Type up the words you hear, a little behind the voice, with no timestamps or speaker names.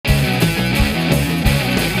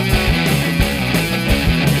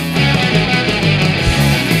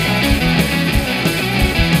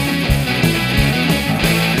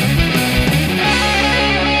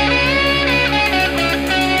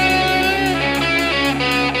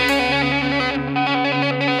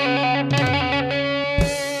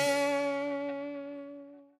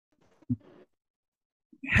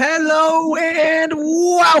Hello and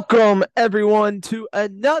welcome everyone to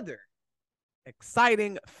another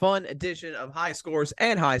exciting, fun edition of High Scores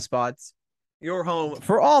and High Spots, your home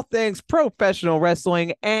for all things professional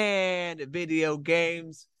wrestling and video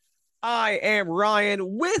games. I am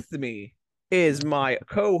Ryan. With me is my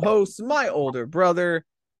co-host, my older brother.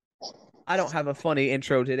 I don't have a funny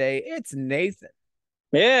intro today. It's Nathan.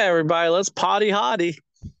 Yeah, everybody, let's potty hotty.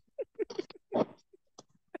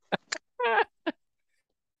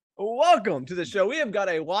 Welcome to the show. We have got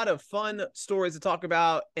a lot of fun stories to talk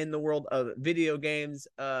about in the world of video games.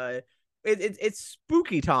 It's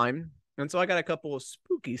spooky time, and so I got a couple of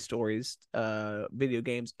spooky stories, video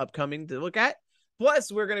games upcoming to look at.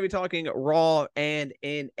 Plus, we're going to be talking Raw and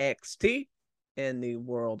NXT in the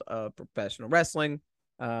world of professional wrestling.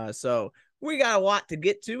 So we got a lot to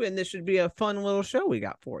get to, and this should be a fun little show we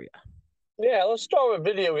got for you. Yeah, let's start with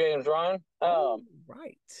video games, Ryan.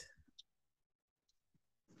 Right.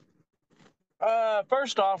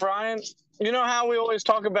 First off, Ryan, you know how we always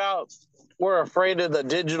talk about we're afraid of the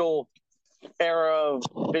digital era of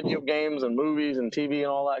video games and movies and TV and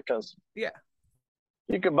all that because Yeah.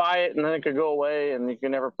 you could buy it and then it could go away and you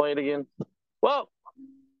can never play it again. Well,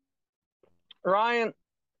 Ryan,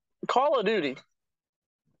 Call of Duty,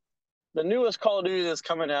 the newest Call of Duty that's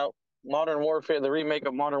coming out, Modern Warfare, the remake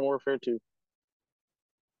of Modern Warfare 2.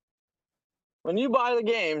 When you buy the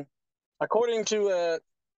game, according to a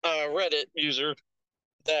Reddit user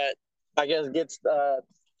that I guess gets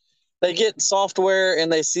they get software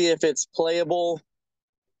and they see if it's playable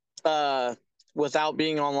without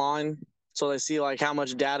being online. So they see like how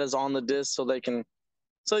much data is on the disc, so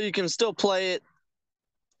you can still play it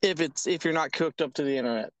if you're not cooked up to the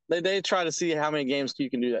internet. They try to see how many games you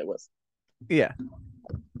can do that with. Yeah.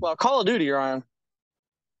 Well, Call of Duty, Ryan.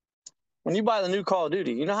 When you buy the new Call of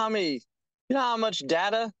Duty, you know how much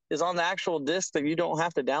data is on the actual disc that you don't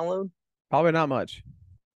have to download? Probably not much.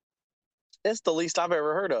 It's the least I've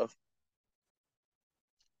ever heard of.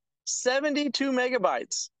 72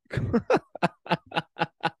 megabytes.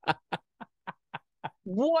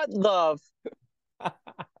 What the?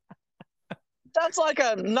 That's like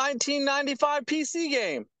a 1995 PC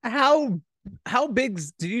game. How big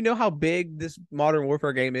do you know how big this Modern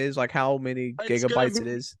Warfare game is? Like how many gigabytes it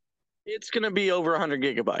is? It's gonna be over 100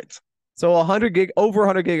 gigabytes. So 100 over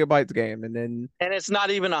 100 gigabytes game, and it's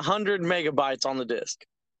not even 100 megabytes on the disc.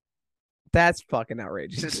 That's fucking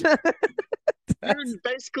outrageous. You're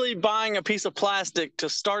basically buying a piece of plastic to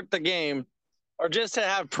start the game, or just to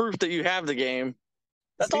have proof that you have the game.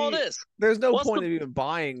 That's all it is. There's no point of even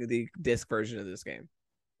buying the disc version of this game.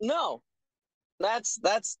 No, that's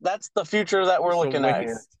the future that we're looking at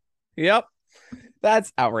here. Yep,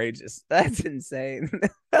 that's outrageous. That's insane.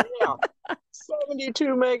 Yeah,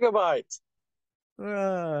 72 megabytes.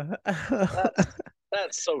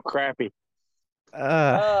 That's so crappy.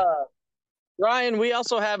 Ryan, we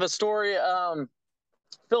also have a story.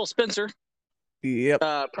 Phil Spencer, yep,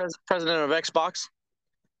 president of Xbox.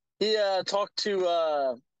 He talked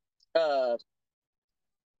to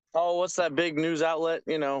what's that big news outlet?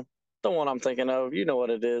 You know, the one I'm thinking of. You know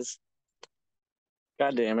what it is.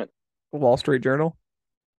 God damn it. Wall Street Journal.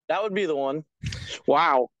 That would be the one.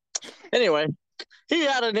 Wow. Anyway, he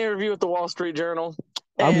had an interview with the Wall Street Journal.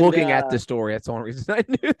 I'm looking at the story. That's the only reason I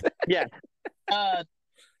knew that. Yeah. It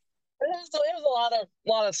was a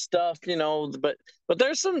lot of stuff, you know, but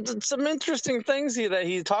there's some interesting things that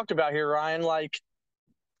he talked about here, Ryan. Like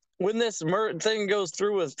when this thing goes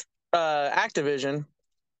through with Activision,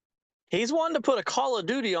 he's wanting to put a Call of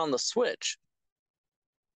Duty on the Switch.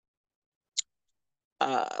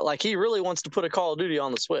 Like he really wants to put a Call of Duty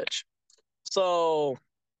on the Switch. So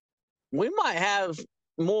we might have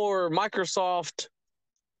more Microsoft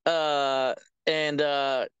and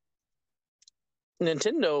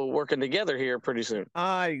Nintendo working together here pretty soon.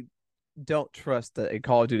 I don't trust that a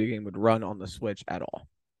Call of Duty game would run on the Switch at all.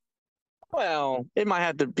 Well, it might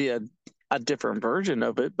have to be a different version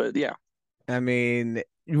of it, but yeah. I mean,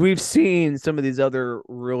 we've seen some of these other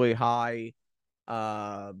really high,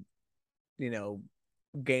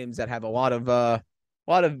 games that have a lot of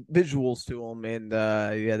visuals to them, and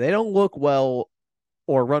yeah, they don't look well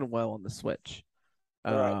or run well on the Switch.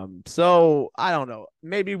 Right. So I don't know.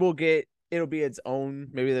 Maybe it'll be its own.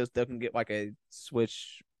 Maybe they can get like a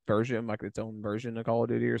Switch version, like its own version of Call of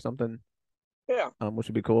Duty or something. Yeah. Which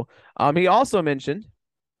would be cool. He also mentioned,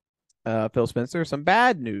 Phil Spencer, some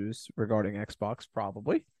bad news regarding Xbox,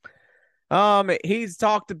 probably. He's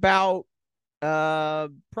talked about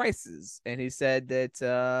prices, and he said that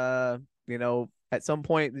at some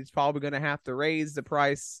point he's probably going to have to raise the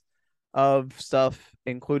price of stuff,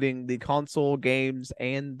 including the console games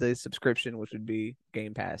and the subscription, which would be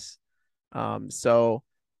Game Pass. So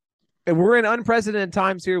we're in unprecedented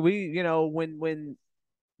times here. When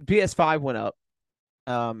PS5 went up,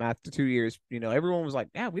 after 2 years, everyone was like,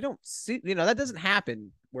 yeah, we don't see, that doesn't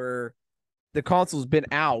happen where the console's been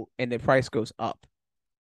out and the price goes up.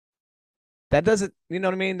 That doesn't, you know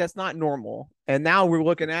what I mean? That's not normal. And now we're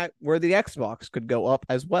looking at where the Xbox could go up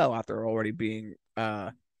as well after already being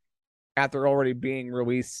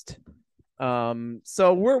released.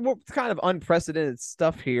 So we're kind of unprecedented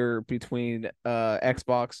stuff here between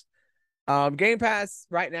Xbox. Game Pass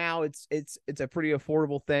right now, it's a pretty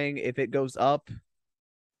affordable thing. If it goes up,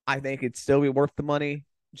 I think it'd still be worth the money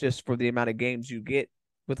just for the amount of games you get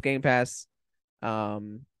with Game Pass.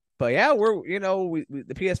 But yeah,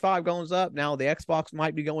 the PS5 goes up now. The Xbox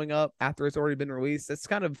might be going up after it's already been released. It's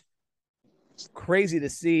kind of crazy to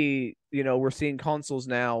see. We're seeing consoles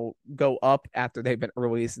now go up after they've been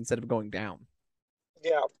released instead of going down.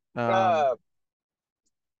 Yeah.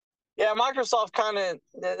 Yeah, Microsoft kind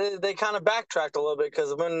of backtracked a little bit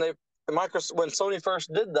because when Sony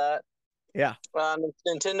first did that, yeah,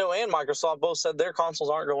 Nintendo and Microsoft both said their consoles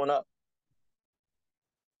aren't going up.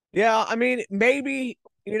 Yeah, I mean, maybe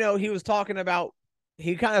he was talking about,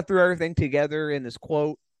 he kind of threw everything together in this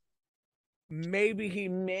quote. Maybe he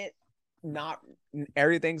meant not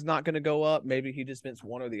everything's not going to go up. Maybe he just meant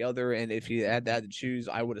one or the other. And if he had that to choose,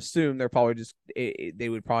 I would assume they're probably they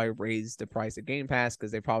would probably raise the price of Game Pass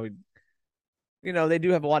because they probably, they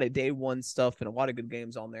do have a lot of day one stuff and a lot of good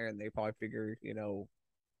games on there, and they probably figure,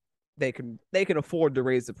 they can afford to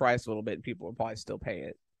raise the price a little bit, and people will probably still pay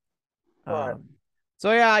it. Right.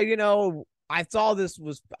 So yeah, I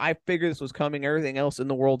figured this was coming. Everything else in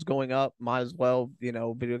the world's going up. Might as well,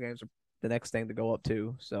 video games are the next thing to go up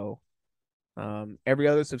too. So, every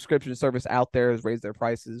other subscription service out there has raised their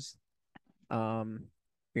prices. From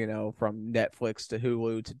Netflix to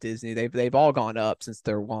Hulu to Disney, they've all gone up since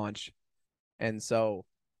their launch, and so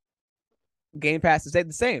Game Pass has stayed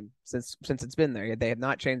the same since it's been there. They have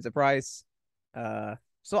not changed the price.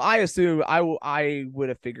 So I assume I would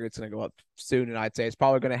have figured it's going to go up soon, and I'd say it's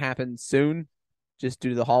probably going to happen soon, just due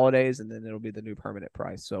to the holidays, and then it'll be the new permanent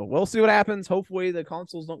price. So we'll see what happens. Hopefully the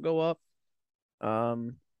consoles don't go up.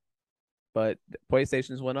 But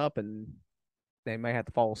PlayStation's went up, and they may have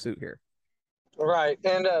to follow suit here. Right.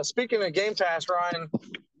 And speaking of Game Pass, Ryan,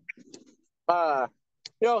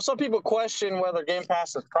 some people question whether Game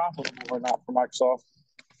Pass is profitable or not for Microsoft,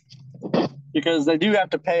 because they do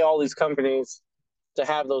have to pay all these companies to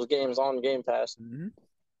have those games on Game Pass. Mm-hmm.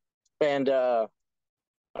 And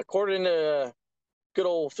according to good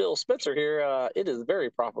old Phil Spencer here, it is very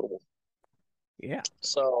profitable. Yeah.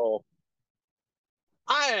 So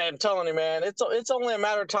I am telling you, man, it's only a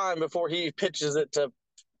matter of time before he pitches it to.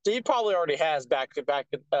 He probably already has back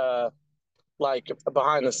like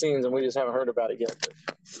behind the scenes, and we just haven't heard about it yet.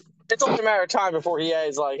 But it's only a matter of time before he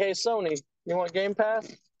is like, "Hey, Sony, you want Game Pass?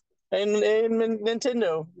 And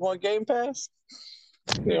Nintendo, you want Game Pass?"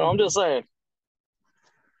 I'm just saying.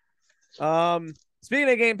 Speaking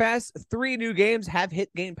of Game Pass, 3 new games have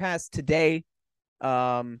hit Game Pass today.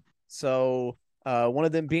 So one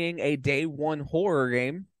of them being a day one horror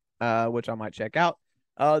game, which I might check out.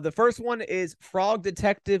 The first one is Frog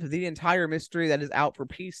Detective: The Entire Mystery, that is out for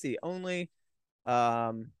PC only.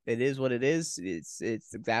 It is what it is.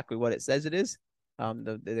 It's exactly what it says it is.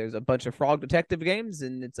 There's a bunch of Frog Detective games,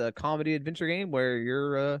 and it's a comedy adventure game where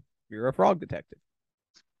you're a frog detective.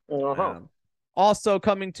 Uh-huh. Also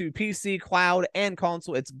coming to PC, cloud, and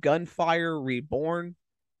console, it's Gunfire Reborn,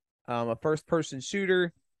 a first-person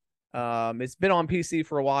shooter. It's been on PC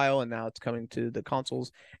for a while, and now it's coming to the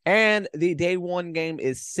consoles. And the day one game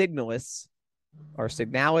is Signalis, or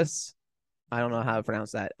Signalis. I don't know how to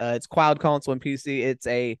pronounce that. It's cloud, console, and PC. It's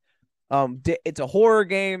a horror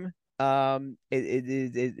game.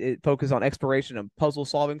 It focuses on exploration and puzzle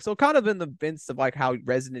solving. So kind of in the vince of like how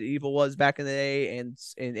Resident Evil was back in the day, and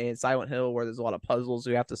in Silent Hill, where there's a lot of puzzles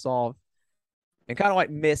you have to solve, and kind of like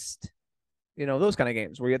Myst, those kind of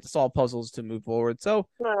games where you have to solve puzzles to move forward. So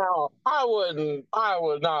now I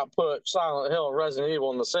would not put Silent Hill and Resident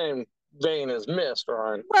Evil in the same vein as Myst,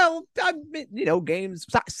 Ryan. Well, games,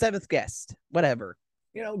 Seventh Guest, whatever.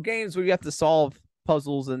 Games where you have to solve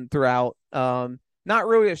puzzles and throughout. Not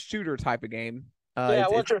really a shooter type of game.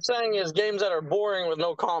 What you're saying is games that are boring with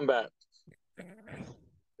no combat.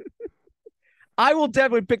 I will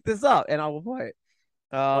definitely pick this up and I will play it.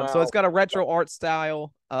 Wow. So it's got a retro art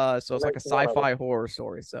style. So it's like a sci-fi horror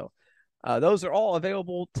story. So those are all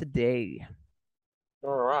available today.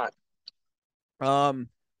 All right.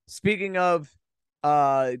 Speaking of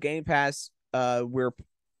Game Pass, we're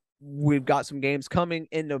we've got some games coming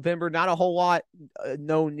in November. Not a whole lot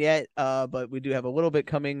known yet, but we do have a little bit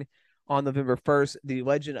coming on November 1st. The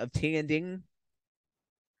Legend of Tian Ding.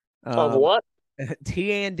 Of what?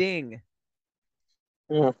 Tian Ding.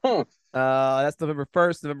 Mm-hmm. That's November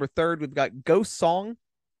 1st. November 3rd, we've got Ghost Song.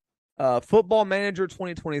 Football Manager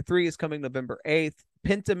 2023 is coming November 8th.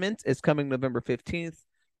 Pentiment is coming November 15th.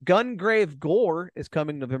 Gungrave Gore is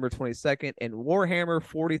coming November 22nd. And Warhammer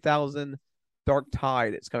 40,000 Dark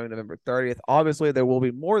Tide is coming November 30th. Obviously, there will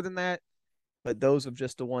be more than that, but those are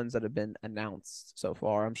just the ones that have been announced so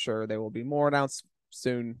far. I'm sure there will be more announced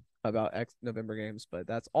soon about November games, but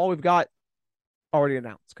that's all we've got already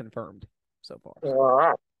announced, confirmed so far. All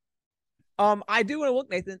right. I do want to look,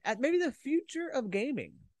 Nathan, at maybe the future of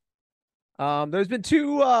gaming. There's been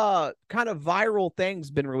two kind of viral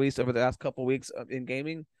things been released over the last couple weeks in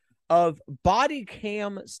gaming of body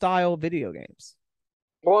cam style video games.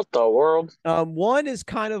 What the world? One is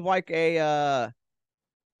kind of like a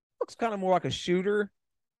looks kind of more like a shooter.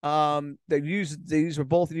 These were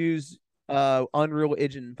both used Unreal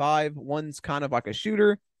Engine 5. One's kind of like a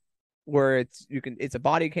shooter where it's a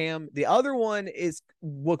body cam. The other one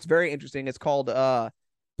looks very interesting. It's called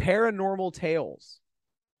Paranormal Tales.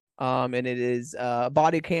 And it is a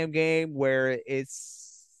body cam game where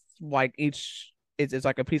it's like it's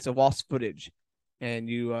like a piece of lost footage, and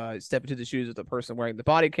you step into the shoes of the person wearing the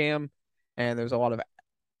body cam, and there's a lot of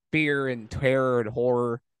fear and terror and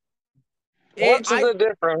horror. What's the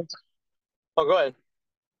difference? Oh, go ahead.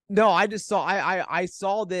 No, I just saw I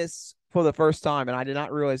saw this for the first time, and I did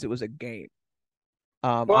not realize it was a game.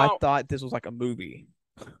 I thought this was like a movie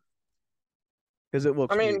because it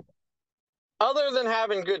looks. I mean, weird. Other than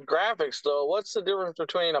having good graphics, though, what's the difference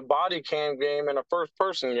between a body cam game and a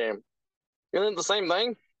first-person game? Isn't it the same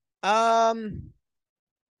thing?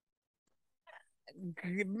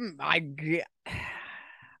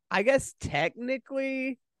 I guess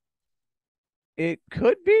technically it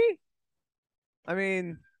could be. I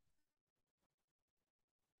mean,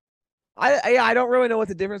 I don't really know what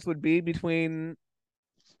the difference would be between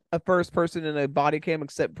a first person and a body cam,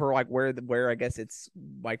 except for like where I guess it's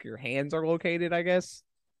like your hands are located, I guess.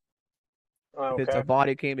 Okay. If it's a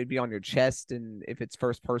body cam, it'd be on your chest, and if it's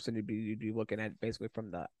first person, you'd be looking at it basically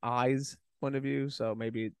from the eyes point of view. So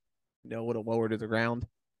maybe a little lower to the ground.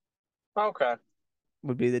 Okay.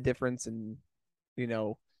 Would be the difference, and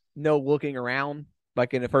no looking around.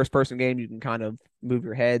 Like in a first person game, you can kind of move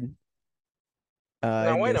your head.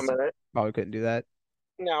 Now wait a minute. Probably couldn't do that.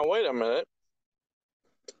 Now wait a minute.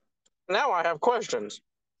 Now I have questions.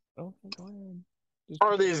 Oh, go ahead.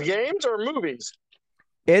 Are these games or movies?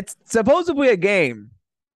 It's supposedly a game.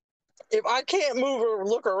 If I can't move or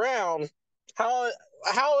look around, how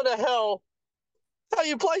the hell how do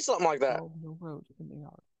you play something like that?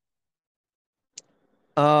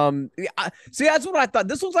 Yeah, see, that's what I thought.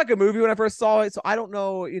 This looks like a movie when I first saw it, so I don't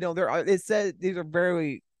know. It said these are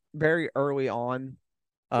very, very early on.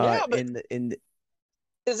 Yeah, but in the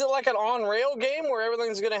is it like an on-rail game where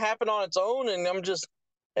everything's going to happen on its own, and I'm just?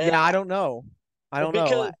 Yeah, I don't know.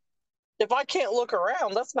 Because if I can't look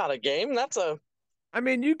around, that's not a game. That's a. I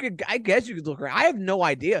mean, I guess you could look around. I have no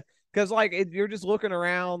idea because you're just looking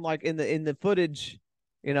around like in the footage.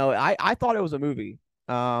 I thought it was a movie.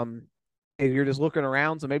 If you're just looking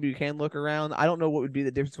around, so maybe you can look around. I don't know what would be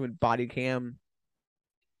the difference between body cam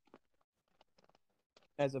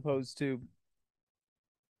as opposed to.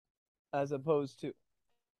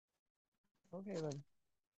 Okay then.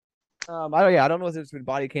 I don't know what the difference between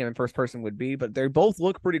body cam and first person would be, but they both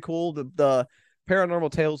look pretty cool. The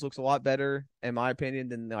Paranormal Tales looks a lot better, in my opinion,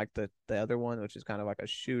 than like the other one, which is kind of like a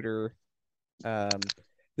shooter.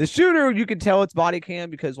 The shooter, you can tell it's body cam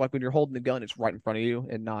because like when you're holding the gun, it's right in front of you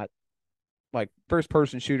and not like first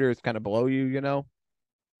person shooter is kind of below you,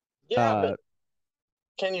 Yeah, but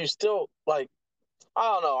can you still I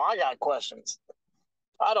don't know. I got questions.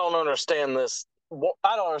 I don't understand this.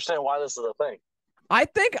 I don't understand why this is a thing. I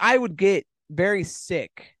think I would get very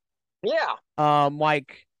sick. Yeah.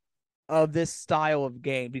 Like of this style of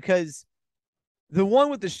game because the one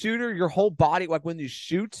with the shooter, your whole body, like when you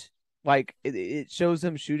shoot, like it shows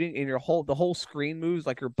them shooting, and the whole screen moves,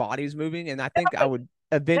 like your body's moving, and I think I would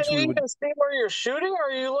eventually. Can you even see where you're shooting,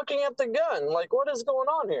 or are you looking at the gun? Like, what is going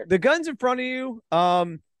on here? The gun's in front of you.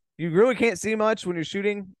 You really can't see much when you're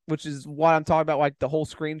shooting, which is what I'm talking about. Like the whole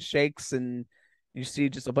screen shakes, and you see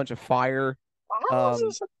just a bunch of fire. I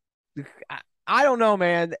don't know,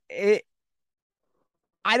 man.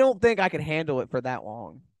 I don't think I can handle it for that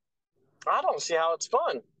long. I don't see how it's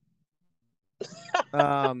fun.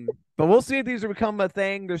 But we'll see if these become a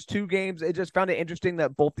thing. There's two games. I just found it interesting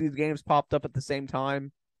that both these games popped up at the same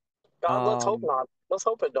time. God, let's hope Um, not. Let's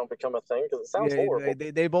hope it don't become a thing because it sounds yeah,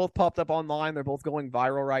 horrible. they both popped up online. They're both going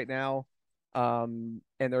viral right now. And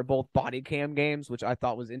they're both body cam games, which I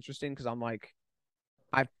thought was interesting because I'm like,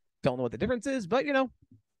 I don't know what the difference is, but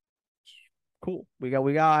cool. We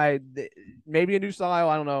got maybe a new style.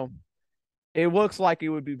 I don't know. It looks like it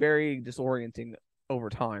would be very disorienting over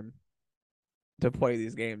time to play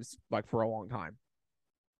these games like for a long time.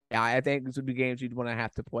 Yeah, I think this would be games you'd want to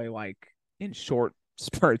have to play like in short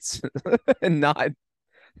spurts and not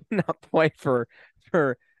play for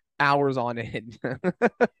hours on end.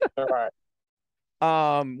 All right.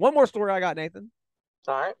 One more story I got, Nathan.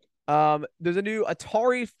 All right. There's a new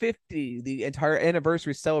Atari 50, the entire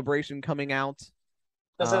anniversary celebration coming out.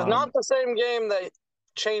 This is not the same game that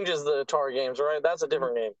changes the Atari games, right? That's a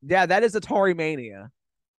different game. Yeah, that is Atari Mania.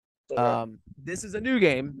 Okay. This is a new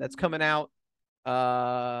game that's coming out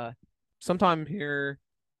sometime here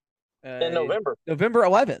In November. November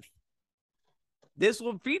 11th. This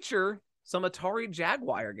will feature some Atari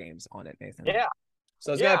Jaguar games on it, Nathan. Yeah.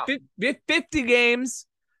 So it's got 50 games.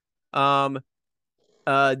 9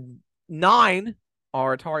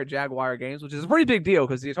 are Atari Jaguar games, which is a pretty big deal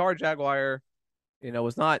because the Atari Jaguar,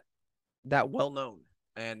 was not that well known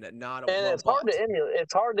and not. And it's hard to emulate.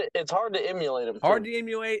 It's hard to emulate them. Hard to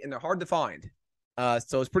emulate, and they're hard to find.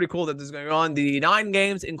 So it's pretty cool that this is going on. The 9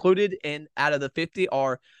 games included out of the 50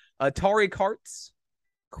 are Atari Karts,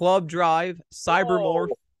 Club Drive, Cybermorph.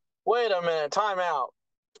 Wait a minute, time out.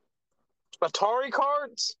 Atari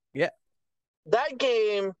Karts? Yeah. That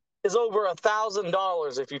game is over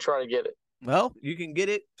 $1,000 if you try to get it. Well, you can get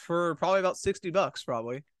it for probably about $60,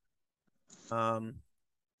 probably.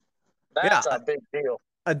 That's a big deal.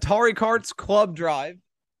 Atari Karts Club Drive,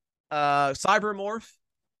 Cybermorph,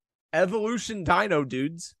 Evolution Dino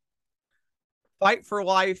Dudes, Fight for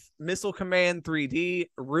Life, Missile Command 3D,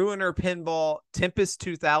 Ruiner Pinball, Tempest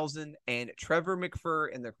 2000, and Trevor McFur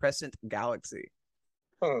in the Crescent Galaxy.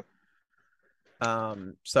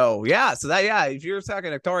 So if you're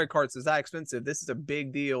talking Atari Karts is that expensive, this is a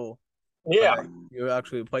big deal. Yeah. You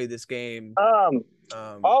actually play this game.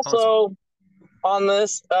 Also on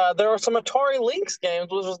this, there are some Atari Lynx games,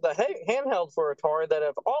 which is the handheld for Atari that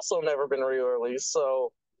have also never been re-released.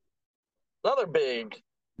 So another big.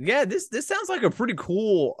 Yeah, this sounds like a pretty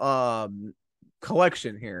cool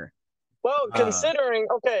collection here. Well, considering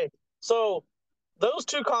so those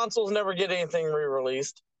 2 consoles never get anything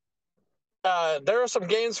re-released. There are some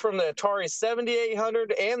games from the Atari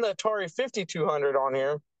 7800 and the Atari 5200 on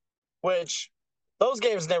here, which those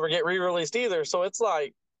games never get re-released either. So it's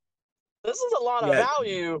like, this is a lot of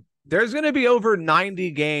value. There's going to be over 90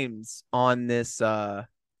 games on this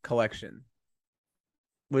collection,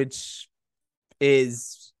 which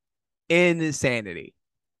is insanity.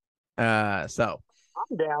 So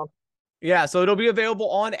I'm down. Yeah, so it'll be available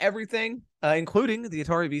on everything, including the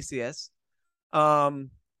Atari VCS.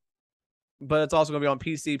 But it's also going to be on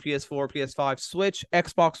PC, PS4, PS5, Switch,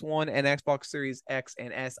 Xbox One, and Xbox Series X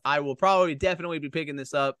and S. I will definitely be picking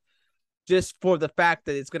this up just for the fact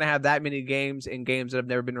that it's going to have that many games and games that have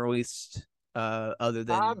never been released other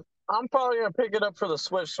than... I'm probably going to pick it up for the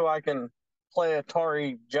Switch so I can play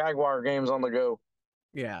Atari Jaguar games on the go.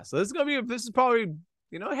 Yeah, so this is probably,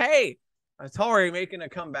 hey, Atari making a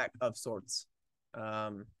comeback of sorts.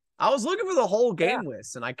 I was looking for the whole game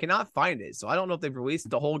list and I cannot find it. So I don't know if they've released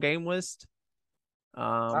the whole game list.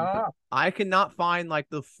 I cannot find like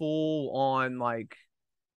the full on like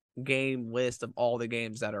game list of all the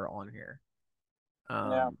games that are on here.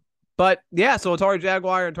 But yeah, so Atari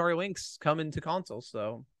Jaguar and Atari Lynx come into consoles.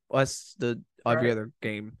 So that's every other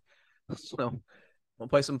game. So we'll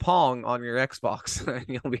play some Pong on your Xbox and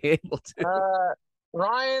you'll be able to.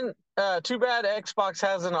 Ryan, too bad Xbox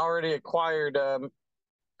hasn't already acquired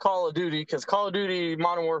Call of Duty, because Call of Duty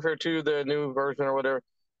Modern Warfare 2, the new version or whatever,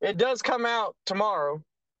 it does come out tomorrow.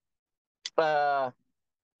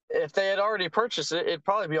 If they had already purchased it, it'd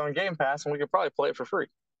probably be on Game Pass and we could probably play it for free.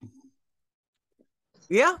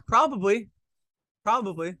 Yeah, probably.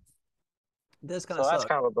 This kind of sucks. That's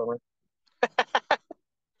kind of a bummer.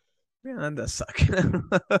 Yeah, that does suck.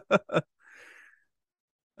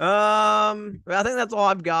 I think that's all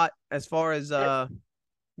I've got as far as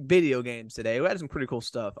video games today. We had some pretty cool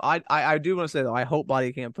stuff. I do want to say though, I hope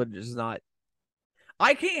body cam footage is not.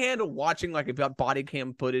 I can't handle watching like about body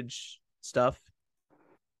cam footage stuff.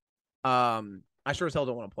 I sure as hell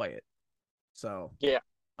don't want to play it. So yeah,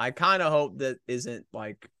 I kind of hope that isn't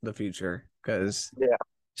like the future because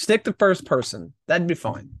stick to first person. That'd be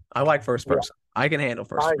fine. I like first person. I can handle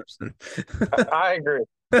first person. I agree.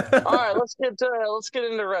 All right, let's get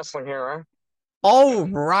into wrestling here, right? All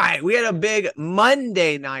right, we had a big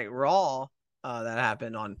Monday Night Raw that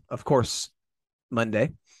happened on, of course,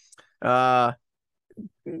 Monday. Uh,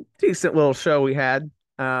 Decent little show we had.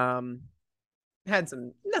 Had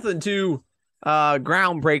some nothing too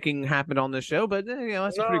groundbreaking happened on this show, but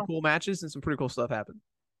had some pretty No. cool matches and some pretty cool stuff happened.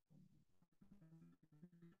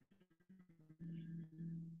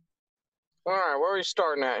 All right, where are we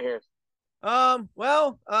starting at here?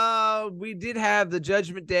 We did have the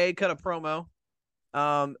Judgment Day cut a promo.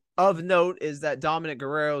 Of note is that Dominic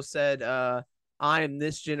Guerrero said, I am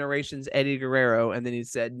this generation's Eddie Guerrero, and then he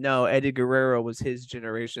said, no, Eddie Guerrero was his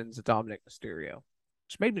generation's Dominic Mysterio,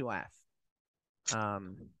 which made me laugh.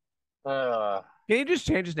 Can he just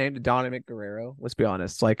change his name to Dominic Guerrero? Let's be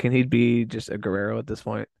honest. Like, can he be just a Guerrero at this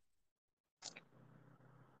point?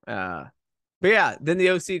 But yeah, then the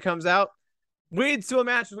OC comes out. Leads to a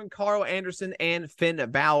match between Carl Anderson and Finn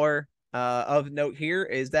Balor. Of note here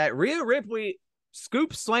is that Rhea Ripley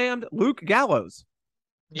scoop slammed Luke Gallows.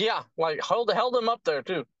 Yeah, like held him up there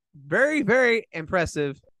too. Very, very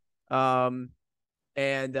impressive. That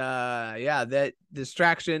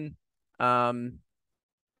distraction from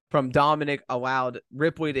Dominic allowed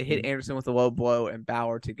Ripley to hit Anderson with a low blow and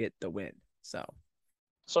Balor to get the win. So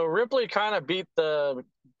Ripley kind of beat the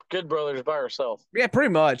Good Brothers by herself. Yeah, pretty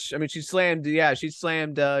much. I mean, she slammed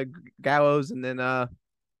Gallows and then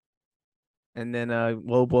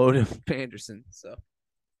low blow to Anderson. So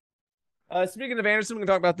speaking of Anderson, we can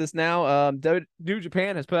talk about this now. New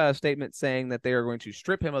Japan has put out a statement saying that they are going to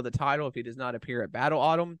strip him of the title if he does not appear at Battle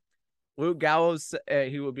Autumn. Luke Gallows,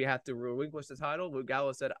 he would have to relinquish the title. Luke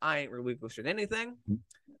Gallows said, I ain't relinquishing anything.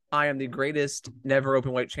 I am the greatest never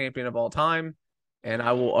open weight champion of all time, and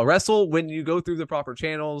I will wrestle when you go through the proper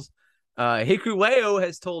channels. Hikuleo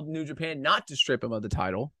has told New Japan not to strip him of the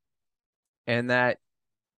title, and that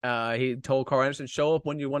he told Carl Anderson, show up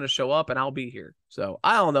when you want to show up, and I'll be here. So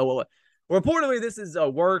I don't know. Reportedly, this is a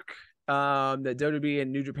work that WWE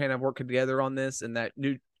and New Japan have worked together on this, and that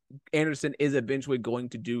Anderson is eventually going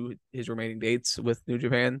to do his remaining dates with New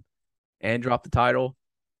Japan and drop the title.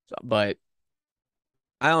 So, but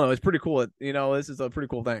I don't know. It's pretty cool. This is a pretty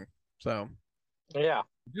cool thing. So yeah,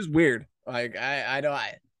 just weird. Like I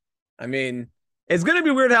mean, it's gonna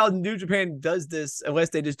be weird how New Japan does this unless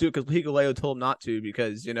they just do it because Hikuleo told them not to,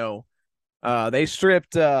 because they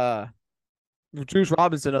stripped Juice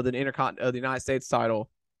Robinson of the United States title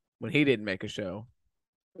when he didn't make a show.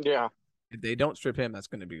 Yeah. If they don't strip him, that's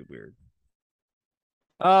going to be weird.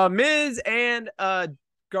 Miz and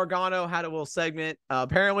Gargano had a little segment.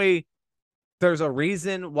 Apparently, there's a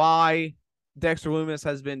reason why Dexter Lumis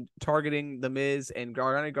has been targeting the Miz, and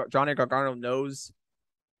Johnny Gargano knows.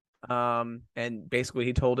 And basically,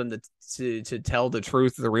 he told him to tell the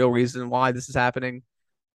truth, the real reason why this is happening.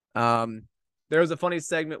 There was a funny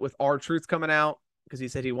segment with R-Truth coming out because he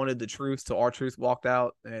said he wanted the truth, so R-Truth walked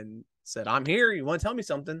out and said, I'm here. You want to tell me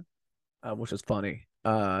something? Which is funny.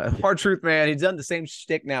 R-Truth, man, he's done the same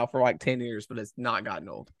shtick now for like 10 years, but it's not gotten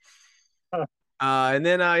old. Huh.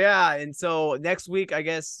 And so next week, I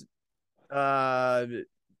guess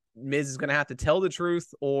Miz is going to have to tell the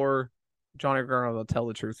truth, or Johnny Gargano will tell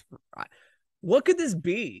the truth. What could this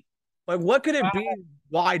be? Like, what could it be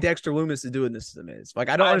why Dexter Lumis is doing this to the Miz? Like,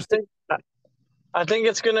 I don't understand. I think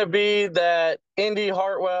it's going to be that Indy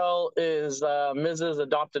Hartwell is Miz's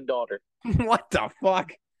adopted daughter. What the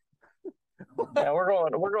fuck? Yeah, we're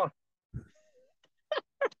going.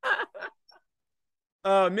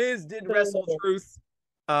 Miz did wrestle Truth.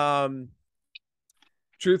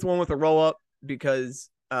 Truth won with a roll up because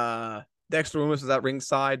Dexter Lumis was at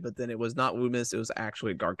ringside, but then it was not Lumis, it was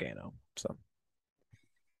actually Gargano. So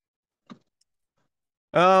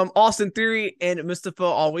Austin Theory and Mustafa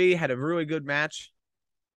Ali had a really good match.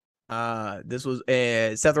 This was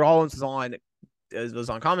Seth Rollins was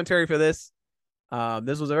on commentary for this.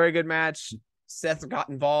 This was a very good match. Seth got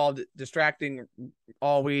involved, distracting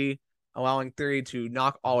Ali, allowing Theory to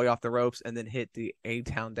knock Ali off the ropes and then hit the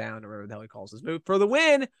A-Town Down, or whatever the hell he calls this move, for the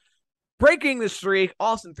win, breaking the streak.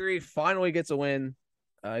 Austin Theory finally gets a win.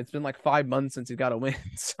 It's been like 5 months since he got a win,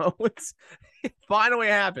 so it finally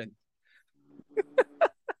happened.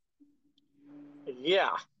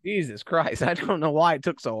 Yeah. Jesus Christ. I don't know why it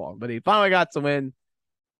took so long, but he finally got to win.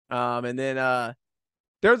 And then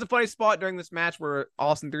there was a funny spot during this match where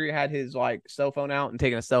Austin Theory had his like cell phone out and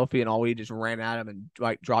taking a selfie, and Ali just ran at him and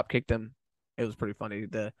like drop kicked him. It was pretty funny.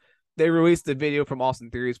 They released the video from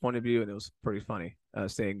Austin Theory's point of view, and it was pretty funny.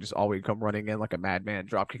 Seeing just Ali come running in like a madman,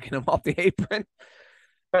 drop kicking him off the apron.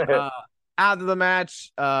 After the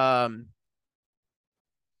match,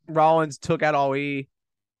 Rollins took out Ali.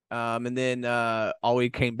 And then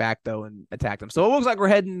Ali came back though and attacked him. So it looks like we're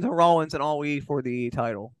heading to Rollins and Ali for the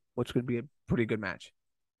title, which could be a pretty good match.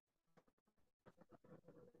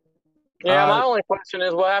 Yeah, my only question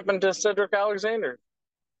is what happened to Cedric Alexander?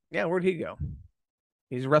 Yeah, where'd he go?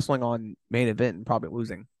 He's wrestling on main event and probably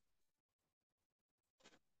losing.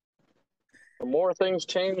 The more things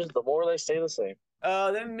change, the more they stay the same.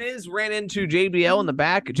 Then Miz ran into JBL in the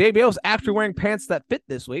back. JBL's actually wearing pants that fit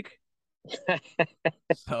this week.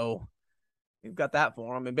 So you've got that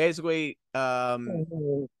for him. And basically,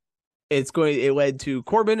 it led to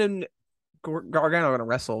Corbin and Gargano are gonna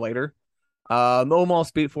wrestle later.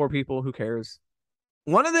 Omos beat 4 people. Who cares?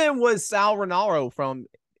 One of them was Sal Rinauro from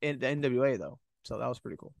the NWA though, so that was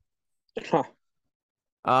pretty cool.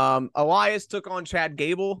 Elias took on Chad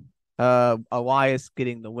Gable. Elias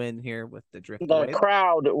getting the win here with the drift The away.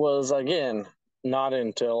 crowd was again not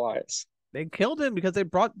into Elias. They killed him because they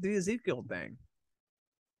brought the Ezekiel thing.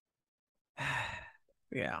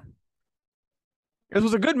 Yeah. This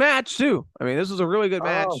was a good match too. I mean, this was a really good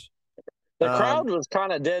match. The crowd was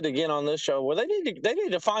kind of dead again on this show. Well, they need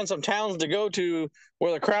to find some towns to go to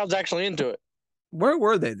where the crowd's actually into it. Where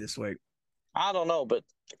were they this week? I don't know, but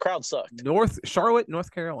the crowd sucked. Charlotte, North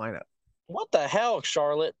Carolina. What the hell,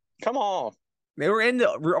 Charlotte? Come on. They were into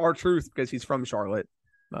R-Truth because he's from Charlotte.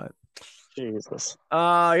 But Jesus.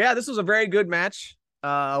 Yeah, this was a very good match.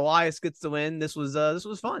 Elias gets the win. This was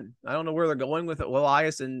fun. I don't know where they're going with it,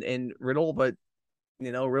 Elias and Riddle, but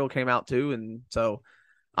you know, Riddle came out too, and so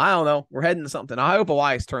I don't know. We're heading to something. I hope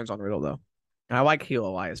Elias turns on Riddle though. And I like heel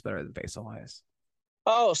Elias better than face Elias.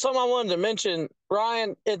 Oh, something I wanted to mention,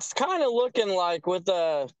 Ryan. It's kind of looking like with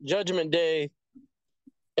Judgment Day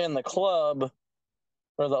in the club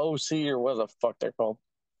or the OC or what the fuck they're called.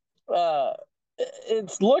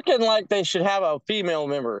 It's looking like they should have a female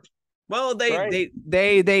member. Well,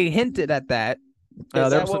 they hinted at that.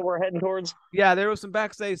 Is that what we're heading towards? Yeah, there was some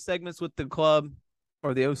backstage segments with the club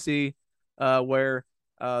or the OC where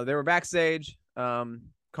they were backstage. Carl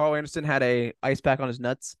Anderson had a ice pack on his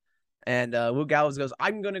nuts, and Luke Gallows goes,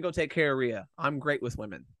 "I'm gonna go take care of Rhea. I'm great with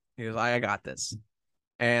women." He goes, "I got this."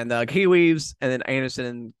 And he leaves, and then Anderson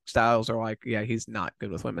and Styles are like, "Yeah, he's not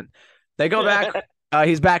good with women." They go back.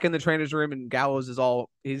 He's back in the trainer's room, and Gallows is all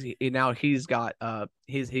apparently he got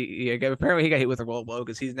hit with a roll blow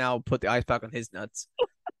because he's now put the ice pack on his nuts.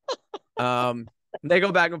 They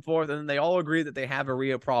go back and forth, and then they all agree that they have a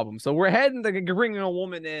Rhea problem. So we're heading to bringing a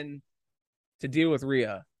woman in to deal with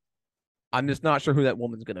Rhea. I'm just not sure who that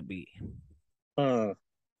woman's gonna be. But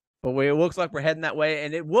it looks like we're heading that way,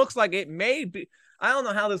 and it looks like it may be. I don't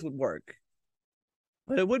know how this would work.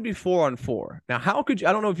 But it would be 4-on-4. Now, how could you?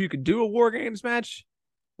 I don't know if you could do a War Games match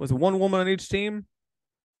with one woman on each team.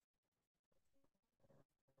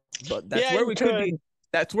 But that's where we could be.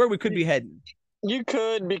 That's where we could be heading. You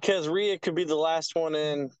could, because Rhea could be the last one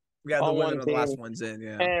in. Yeah, the women are the last ones in.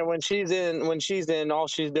 Yeah. And when she's in, all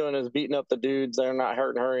she's doing is beating up the dudes. They're not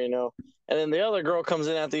hurting her, you know. And then the other girl comes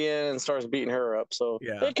in at the end and starts beating her up. So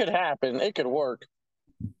yeah, it could happen. It could work.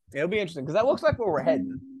 It'll be interesting because that looks like where we're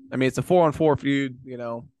heading. I mean, it's a 4-on-4 feud, you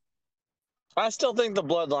know. I still think the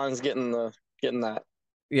Bloodline's getting that.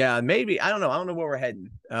 Yeah, maybe. I don't know. I don't know where we're heading.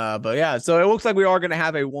 But yeah, so it looks like we are going to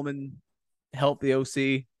have a woman help the OC.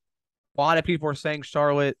 A lot of people are saying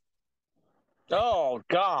Charlotte. Oh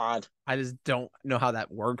God, I just don't know how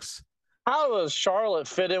that works. How does Charlotte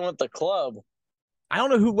fit in with the club? I don't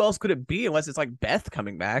know who else could it be unless it's like Beth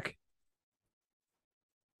coming back.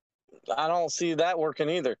 I don't see that working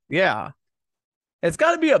either. Yeah. It's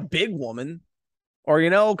got to be a big woman, or,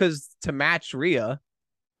 you know, because to match Rhea,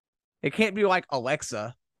 it can't be like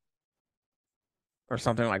Alexa or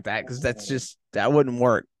something like that, because that wouldn't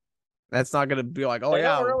work. That's not going to be like, oh, they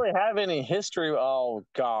yeah. They don't really have any history. Oh,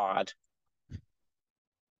 God.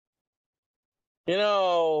 You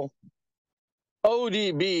know,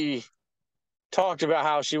 ODB talked about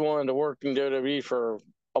how she wanted to work in WWE for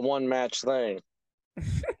a one-match thing.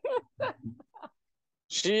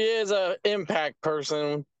 She is an Impact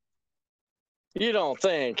person. You don't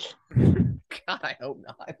think? God, I hope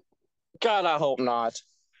not. God, I hope not.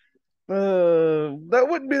 That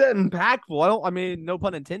wouldn't be that impactful. I mean, no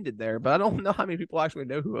pun intended there, but I don't know how many people actually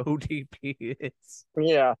know who ODB is.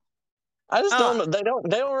 Yeah. I just don't. They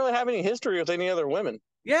don't really have any history with any other women.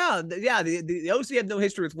 Yeah. The OC have no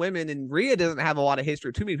history with women, and Rhea doesn't have a lot of history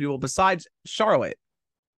with too many people besides Charlotte.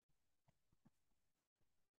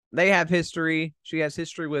 They have history. She has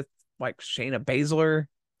history with like Shayna Baszler.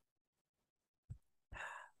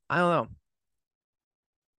 I don't know.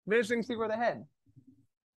 Interesting to see where they head.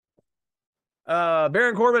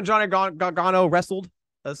 Baron Corbin, Johnny Gargano wrestled.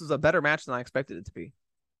 This was a better match than I expected it to be,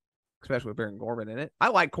 especially with Baron Corbin in it. I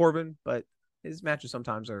like Corbin, but his matches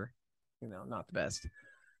sometimes are, you know, not the best.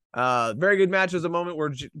 Very good match. There's a moment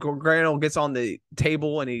where Gargano gets on the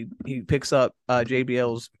table and he picks up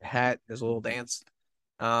JBL's hat, his little dance.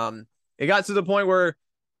 It got to the point where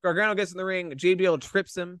Gargano gets in the ring, JBL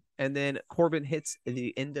trips him, and then Corbin hits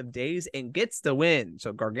the end of days and gets the win.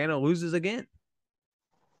 So Gargano loses again.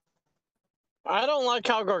 I don't like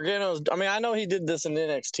how Gargano's. I mean, I know he did this in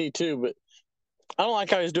NXT too, but I don't like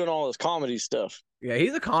how he's doing all this comedy stuff. Yeah,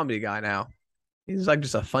 he's a comedy guy now. He's like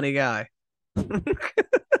just a funny guy.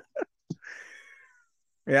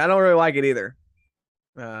 Yeah, I don't really like it either.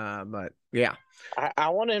 But yeah. I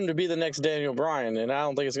want him to be the next Daniel Bryan, and I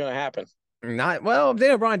don't think it's going to happen. Not well.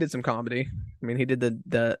 Daniel Bryan did some comedy. I mean, he did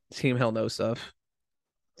the Team Hell No stuff.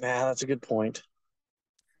 Yeah, that's a good point.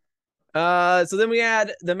 So then we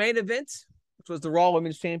had the main event, which was the Raw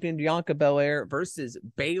Women's Champion Bianca Belair versus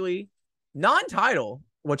Bayley, non-title,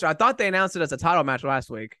 which I thought they announced it as a title match last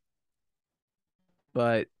week,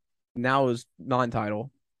 but now it was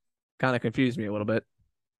non-title. Kind of confused me a little bit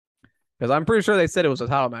because I'm pretty sure they said it was a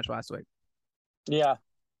title match last week. Yeah.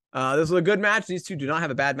 This was a good match. These two do not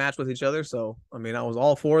have a bad match with each other. So, I mean, I was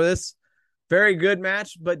all for this. Very good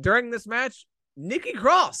match. But during this match, Nikki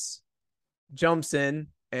Cross jumps in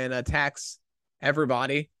and attacks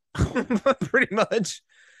everybody pretty much.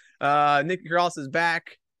 Nikki Cross is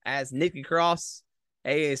back as Nikki Cross.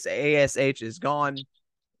 ASH is gone.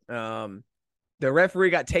 The referee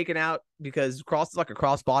got taken out because Cross is like a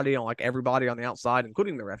crossbody on like everybody on the outside,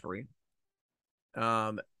 including the referee.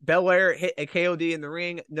 Belair hit a KOD in the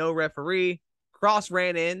ring, no referee. Cross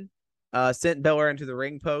ran in, sent Belair into the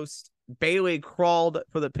ring post. Bayley crawled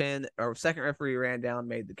for the pin, or second referee ran down,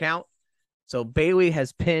 made the count. So Bayley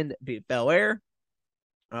has pinned Belair.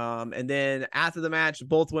 And then after the match,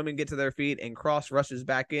 both women get to their feet and Cross rushes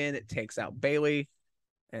back in. It takes out Bayley.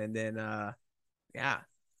 And then,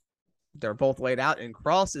 they're both laid out and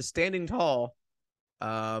Cross is standing tall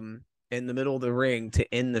in the middle of the ring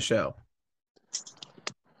to end the show.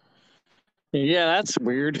 Yeah, that's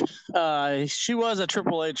weird. She was a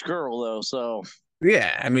Triple H girl though, so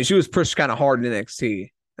yeah, I mean she was pushed kind of hard in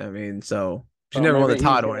NXT. I mean, so she never won the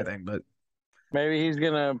title or anything, but maybe he's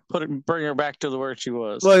gonna bring her back to where she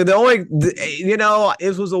was. Look,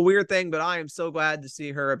 it was a weird thing, but I am so glad to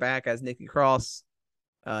see her back as Nikki Cross.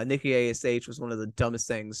 Nikki ASH was one of the dumbest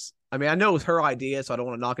things. I mean, I know it was her idea, so I don't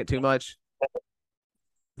want to knock it too much,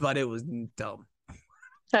 but it was dumb.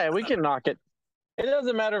 Hey, we can knock it. It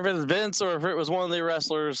doesn't matter if it's Vince or if it was one of the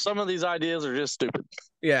wrestlers. Some of these ideas are just stupid.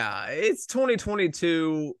 Yeah, it's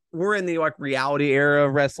 2022. We're in the like reality era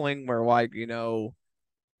of wrestling where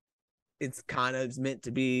it's kind of meant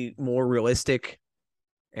to be more realistic,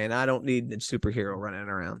 and I don't need the superhero running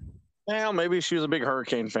around. Well, maybe she was a big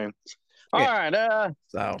Hurricane fan. All right,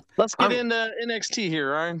 so let's get into NXT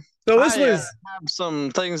here, Ryan. So this was have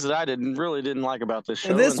some things that I didn't like about this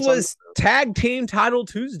show. This was Tag Team Title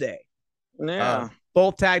Tuesday. Yeah.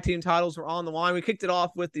 Both tag team titles were on the line. We kicked it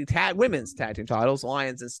off with the women's tag team titles,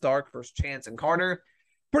 Lyons and Stark versus Chance and Carter.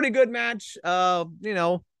 Pretty good match.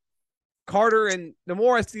 Carter, and the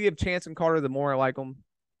more I see of Chance and Carter, the more I like them.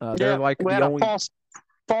 They're like we had a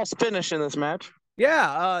false finish in this match.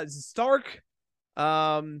 Yeah, Stark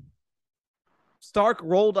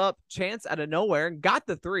rolled up Chance out of nowhere and got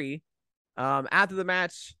the 3. After the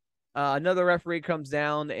match, another referee comes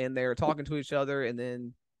down and they're talking to each other, and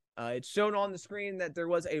then it's shown on the screen that there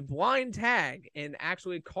was a blind tag, and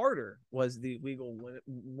actually Carter was the legal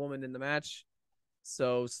woman in the match.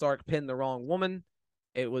 So Stark pinned the wrong woman.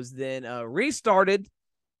 It was then restarted,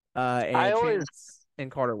 and Chance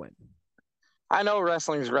and Carter win. I know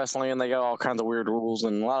wrestling's wrestling, and they got all kinds of weird rules,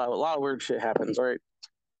 and a lot of weird shit happens, right?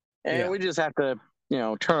 And we just have to,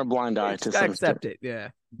 turn a blind eye to something. Accept it, yeah.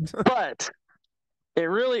 But it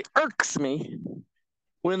really irks me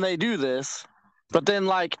when they do this. But then,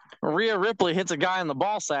 like, Rhea Ripley hits a guy in the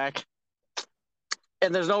ball sack,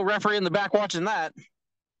 and there's no referee in the back watching that.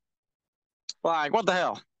 Like, what the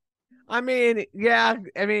hell? I mean, yeah,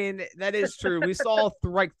 that is true. We saw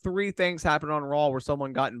 3 things happen on Raw where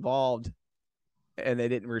someone got involved, and they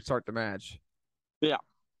didn't restart the match. Yeah.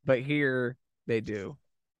 But here, they do.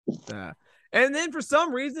 And then, for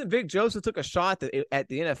some reason, Vic Joseph took a shot at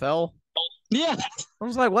the NFL. Yeah. I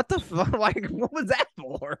was like, what the fuck? Like, what was that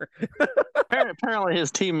for? Apparently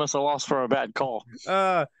his team must have lost for a bad call.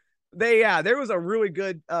 There was a really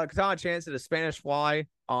good Katana Chance at a Spanish fly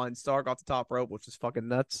on Stark off the top rope, which is fucking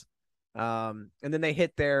nuts. And then they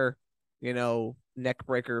hit their, neck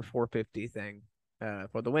breaker 450 thing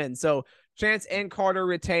for the win. So Chance and Carter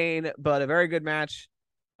retain, but a very good match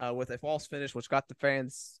with a false finish, which got the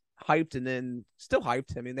fans hyped and then still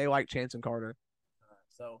hyped. I mean, they like Chance and Carter.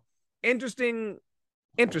 So interesting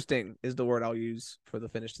Interesting is the word I'll use for the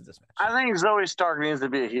finish to this match. I think Zoe Stark needs to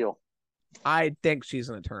be a heel. I think she's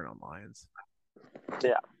going to turn on Lyons.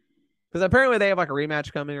 Yeah. Because apparently they have like a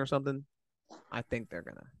rematch coming or something. I think they're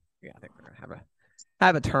gonna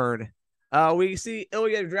have a turn. We see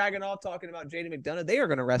Ilya Dragunov talking about JD McDonough. They are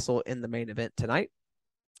gonna wrestle in the main event tonight.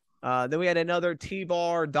 Then we had another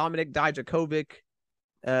T-Bar, Dominik Dijakovic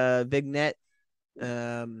vignette.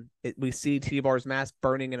 We see T-Bar's mask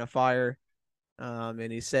burning in a fire.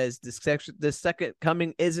 And he says this second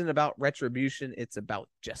coming isn't about retribution, it's about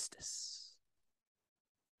justice.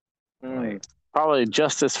 Probably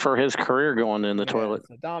justice for his career going in the toilet.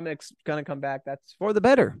 So Dominic's gonna come back. That's for the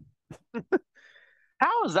better.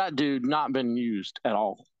 How has that dude not been used at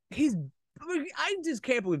all? I just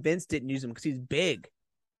can't believe Vince didn't use him because he's big.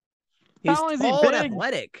 He's tall and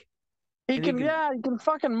athletic. He can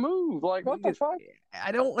fucking move. Like, what the fuck?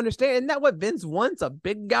 I don't understand. Isn't that what Vince wants? A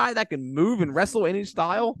big guy that can move and wrestle any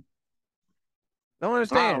style? Don't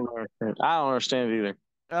understand. I don't understand either.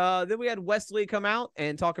 Then we had Wesley come out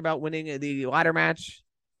and talk about winning the ladder match.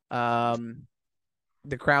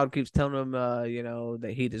 The crowd keeps telling him,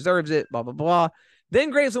 that he deserves it, blah, blah, blah. Then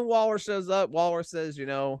Grayson Waller shows up. Waller says,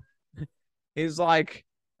 he's like,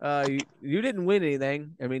 you didn't win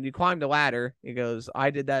anything. I mean, you climbed a ladder. He goes, I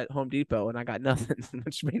did that at Home Depot and I got nothing,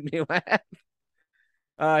 which made me laugh.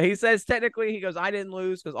 He says, technically, he goes, I didn't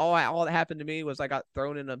lose because all that happened to me was I got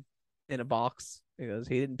thrown in a box. He goes,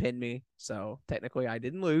 he didn't pin me, so technically I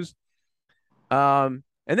didn't lose. And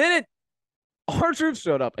then R-Truth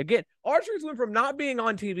showed up. Again, R-Truth went from not being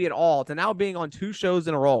on TV at all to now being on 2 shows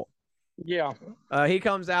in a row. Yeah. He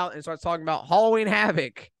comes out and starts talking about Halloween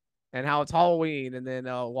Havoc and how it's Halloween. And then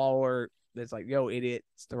Waller is like, yo, idiot,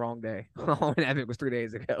 it's the wrong day. Halloween Havoc was 3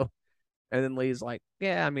 days ago. And then Lee's like,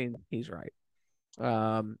 yeah, I mean, he's right.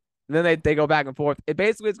 And then they go back and forth.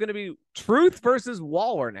 It's going to be Truth versus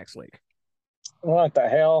Waller next week. What the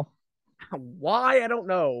hell? Why? I don't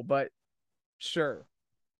know, but sure.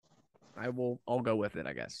 I'll go with it,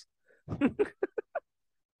 I guess.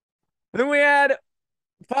 Then we had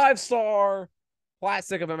 5-star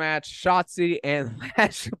classic of a match, Shotzi and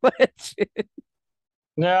Lash Legend.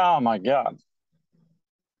 Oh my God.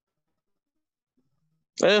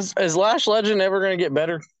 Is Lash Legend ever going to get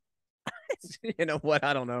better? You know what?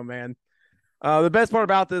 I don't know, man. The best part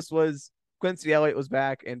about this was Quincy Elliott was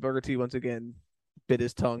back and Booker T once again bit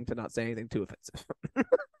his tongue to not say anything too offensive.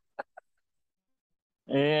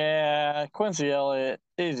 Yeah, Quincy Elliott,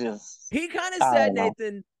 he kind of said,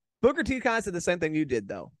 Nathan, Booker T kind of said the same thing you did,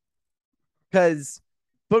 though. Because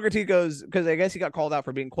Booker T goes, because I guess he got called out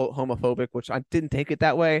for being, quote, homophobic, which I didn't take it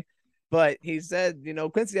that way. But he said,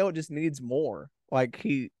 Quincy Elliott just needs more. Like,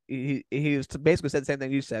 he basically said the same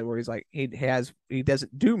thing you said, where he's like, he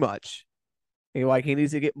doesn't do much. He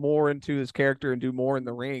needs to get more into his character and do more in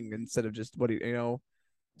the ring instead of just what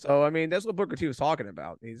So, I mean, that's what Booker T was talking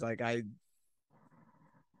about. He's like, he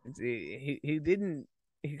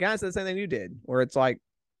kind of said the same thing you did, where it's like,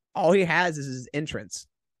 all he has is his entrance.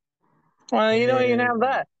 Well, you don't even have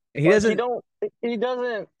that. He doesn't.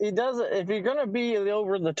 If you're gonna be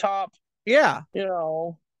over the top, yeah,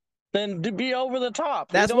 then to be over the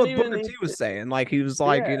top. That's what Booker T was saying. Like, he was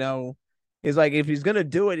like, he's like, if he's gonna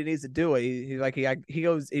do it, he needs to do it.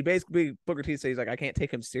 He basically Booker T says, he's like, I can't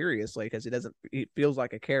take him seriously because he feels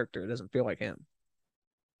like a character. It doesn't feel like him.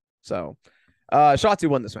 So, Shotzi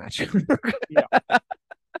won this match.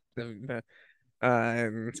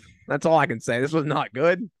 That's all I can say. This was not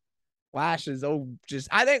good. Lash is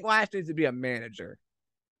I think Lash needs to be a manager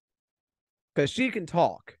because she can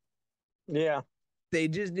talk. Yeah. They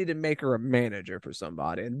just need to make her a manager for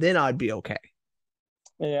somebody, and then I'd be okay.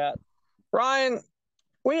 Yeah. Ryan,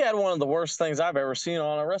 we had one of the worst things I've ever seen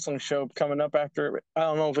on a wrestling show coming up after. I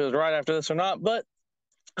don't know if it was right after this or not, but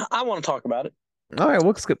I want to talk about it. All right,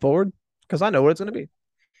 we'll skip forward because I know what it's going to be.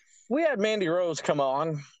 We had Mandy Rose come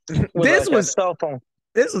on. This was cell phone.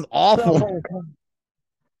 This was awful.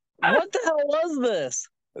 What the hell was this?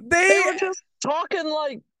 They were just talking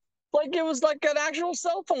like it was like an actual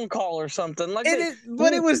cell phone call or something. It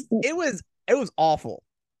was awful.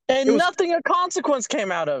 And nothing of consequence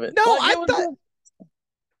came out of it. No,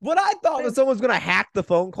 what I thought was someone's gonna hack the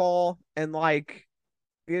phone call and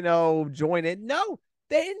join in. No,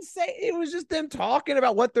 they didn't say. It was just them talking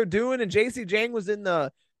about what they're doing. And JC Jang was in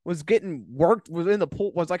the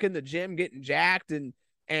pool, was like in the gym getting jacked,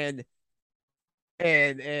 and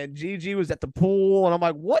Gigi was at the pool, and I'm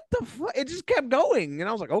like, what the fuck? It just kept going, and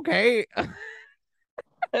I was like, okay.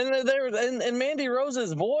 and Mandy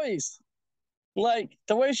Rose's voice, like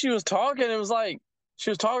the way she was talking, it was like she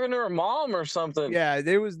was talking to her mom or something. Yeah,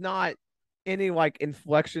 there was not. any like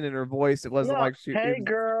inflection in her voice. It wasn't No, like she. hey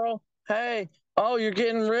girl, hey, oh, you're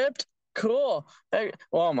getting ripped. Cool. Hey,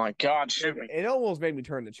 oh my God, shoot me. It almost made me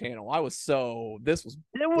turn the channel. I was so. It This was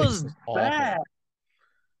was awful. bad.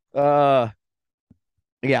 Uh,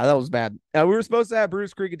 yeah, that was bad. We were supposed to have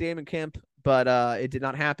Bruce Creek and Damon Kemp, but it did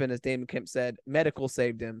not happen. As Damon Kemp said, medical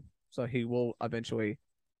saved him, so he will eventually.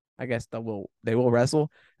 I guess they will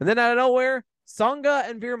wrestle. And then out of nowhere, Songa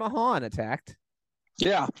and Veer Mahan attacked.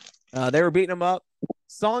 Yeah. They were beating him up.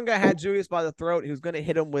 Songa had Julius by the throat. He was going to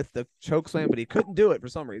hit him with the choke slam, but he couldn't do it for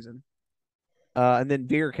some reason. And then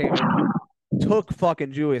Veer came in, took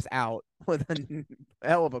fucking Julius out with a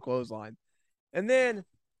hell of a clothesline. And then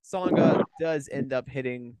Songa does end up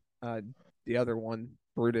hitting the other one,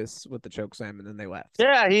 Brutus, with the choke slam, and then they left.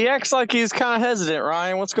 Yeah, he acts like he's kind of hesitant,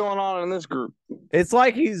 Ryan. What's going on in this group? It's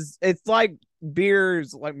like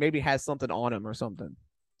Beer's like maybe has something on him or something.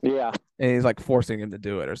 Yeah. And he's like forcing him to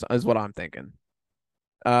do it, or something, is what I'm thinking.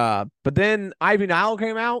 But then Ivy Nile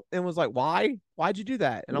came out and was like, "Why? Why'd you do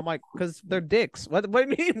that?" And I'm like, "Because they're dicks." What do you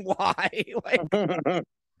mean, why? Like,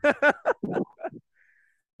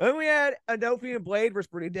 then we had Inoki and Blade versus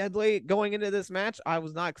Pretty Deadly going into this match. I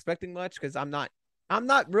was not expecting much because I'm not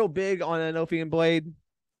real big on Inoki and Blade.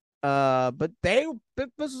 But this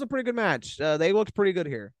was a pretty good match. They looked pretty good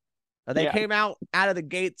here. They came out of the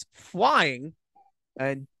gates flying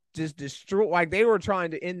and just destroy. Like they were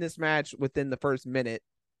trying to end this match within the first minute.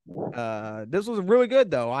 This was really good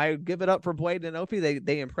though. I give it up for Blade and Inoki.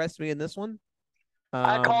 They impressed me in this one.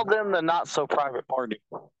 I called them the not so private party.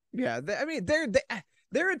 Yeah, I mean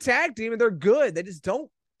they're a tag team and they're good. They just don't.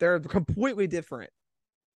 They're completely different,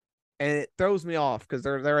 and it throws me off because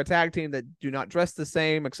they're a tag team that do not dress the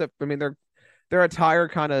same. Except I mean their attire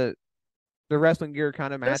kind of their wrestling gear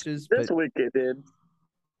kind of matches. This week it did.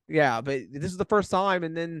 Yeah, but this is the first time,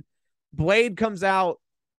 and then Blade comes out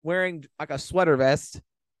wearing like a sweater vest,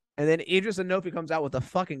 and then Idris Inoki comes out with a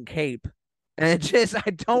fucking cape, and I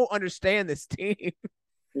don't understand this team.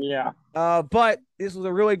 Yeah. But this was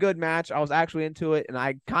a really good match. I was actually into it, and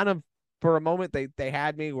I kind of, for a moment, they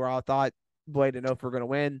had me where I thought Blade and Inoki were going to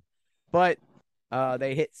win, but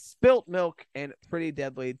they hit Spilt Milk and Pretty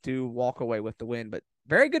Deadly to walk away with the win. But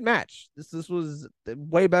very good match. This was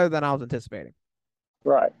way better than I was anticipating.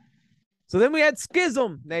 Right. So then we had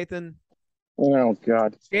Schism, Nathan. Oh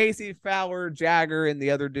God. Casey, Fowler, Jagger, and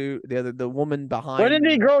the woman behind. Why didn't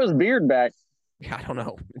he grow his beard back? I don't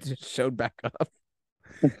know. It just showed back up.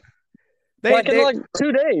 In like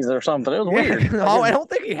 2 days or something. It was weird. I don't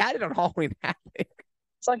think he had it on Halloween Havoc.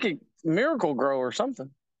 It's like a Miracle Grow or something.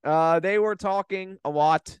 They were talking a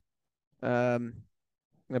lot,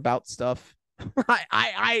 about stuff.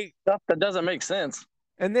 Stuff that doesn't make sense.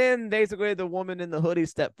 And then basically the woman in the hoodie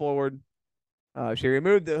stepped forward. She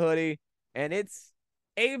removed the hoodie, and it's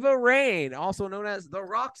Ava Raine, also known as The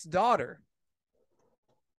Rock's daughter.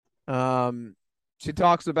 She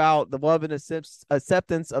talks about the love and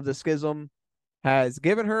acceptance of the Schism has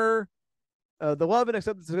given her, the love and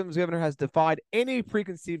acceptance the Schism has given her has defied any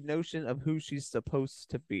preconceived notion of who she's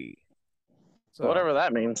supposed to be. So whatever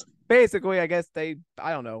that means. Basically, I guess I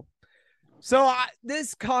don't know. So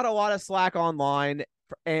this caught a lot of slack online,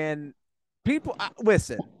 and people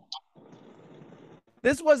listen.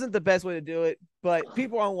 This wasn't the best way to do it, but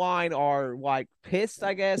people online are like pissed,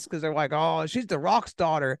 I guess, because they're like, "Oh, she's The Rock's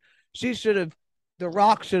daughter. The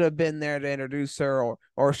Rock should have been there to introduce her,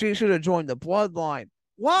 or she should have joined the bloodline."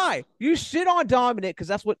 Why? You shit on Dominic because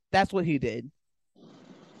that's what he did.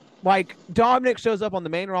 Like Dominic shows up on the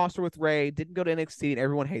main roster with Ray, didn't go to NXT, and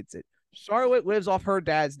everyone hates it. Charlotte lives off her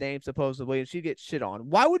dad's name supposedly, and she gets shit on.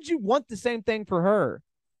 Why would you want the same thing for her?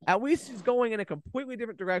 At least she's going in a completely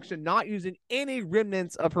different direction, not using any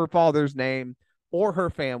remnants of her father's name or her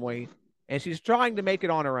family, and she's trying to make it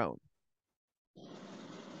on her own.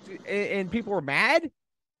 And people are mad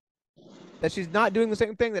that she's not doing the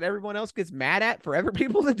same thing that everyone else gets mad at for other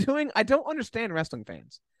people to doing. I don't understand wrestling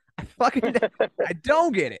fans. I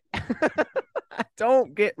don't get it. I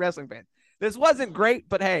don't get wrestling fans. This wasn't great,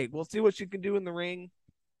 but hey, we'll see what she can do in the ring.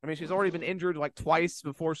 I mean, she's already been injured like twice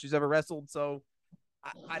before she's ever wrestled, so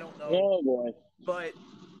I don't know. Oh boy. But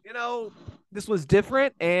this was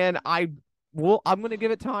different, and I'm going to give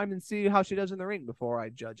it time and see how she does in the ring before I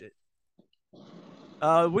judge it.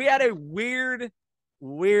 We had a weird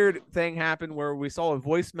thing happen where we saw a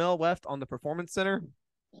voicemail left on the Performance Center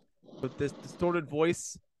with this distorted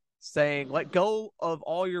voice saying, "Let go of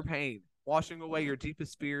all your pain, washing away your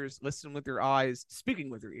deepest fears, listen with your eyes, speaking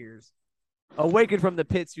with your ears. Awaken from the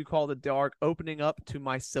pits you call the dark, opening up to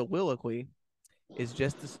my soliloquy is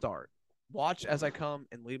just the start. Watch as I come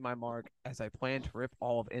and leave my mark as I plan to rip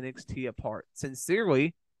all of NXT apart.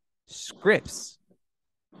 Sincerely, Scripps.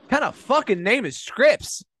 What kind of fucking name is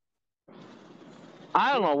Scripps?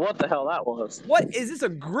 I don't know what the hell that was. What is this, a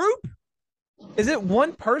group? Is it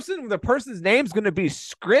one person? The person's name's going to be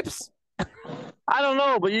Scripps? I don't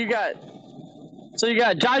know, but you got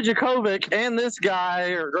Dijakovic and this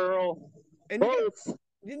guy or girl. And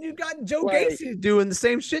you got Joe Gacy doing the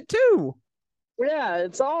same shit too. Yeah,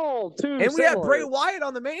 it's all too. And we have Bray Wyatt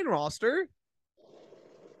on the main roster.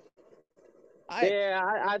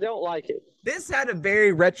 I don't like it. This had a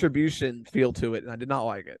very Retribution feel to it, and I did not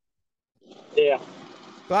like it. Yeah.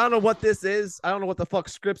 So I don't know what this is. I don't know what the fuck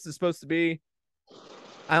Scripps is supposed to be.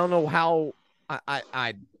 I don't know how.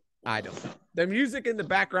 I don't know. The music in the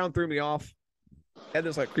background threw me off. It had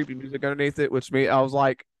this like creepy music underneath it, which I was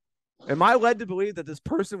like, am I led to believe that this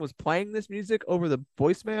person was playing this music over the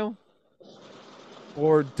voicemail?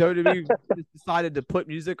 Or WWE decided to put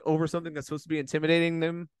music over something that's supposed to be intimidating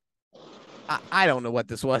them? I don't know what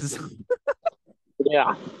this was.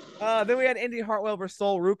 Yeah. Then we had Indy Hartwell versus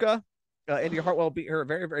Sol Ruca. Indy Hartwell beat her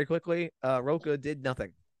very, very quickly. Ruca did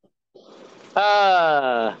nothing.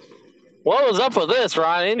 What was up with this,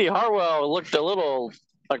 Ryan? Indy Hartwell looked a little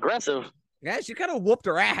aggressive. Yeah, she kind of whooped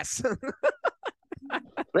her ass.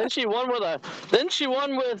 Then she won with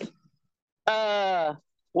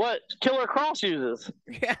what Killer Cross uses.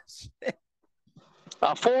 Yeah.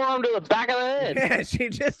 A forearm to the back of the head. Yeah, she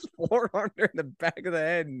just forearmed her in the back of the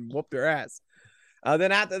head and whooped her ass.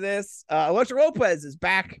 Then after this, Elektra Lopez is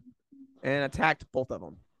back and attacked both of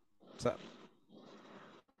them. So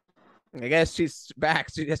I guess she's back.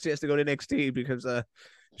 She has to go to NXT because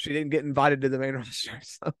she didn't get invited to the main roster.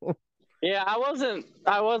 So yeah, I wasn't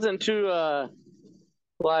too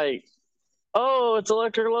like, oh, it's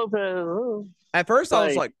Elektra Lopez. Ooh. At first, I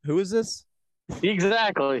was like, who is this?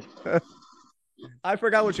 Exactly. I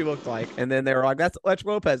forgot what she looked like. And then they were like, that's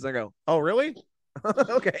Elektra Lopez. And I go, oh, really?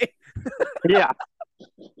 Okay. Yeah.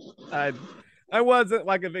 I wasn't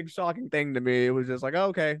like a big shocking thing to me. It was just like, oh,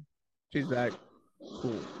 okay, she's back.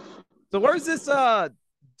 Cool. So where's this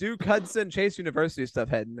Duke Hudson Chase University stuff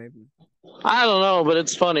heading, Nathan? I don't know, but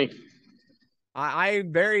it's funny.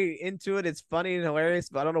 I'm very into it. It's funny and hilarious,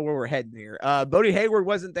 but I don't know where we're heading here. Bodie Hayward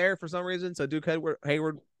wasn't there for some reason, so Duke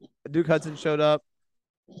Hudson showed up.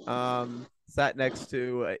 Sat next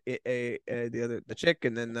to the chick,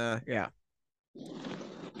 and then yeah,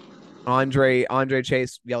 Andre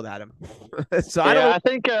Chase yelled at him. So yeah, I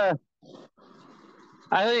think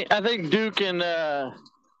Duke and that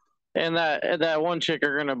one chick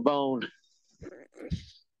are gonna bone.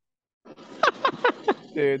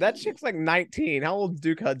 Dude, that chick's like 19. How old is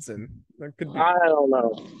Duke Hudson? I don't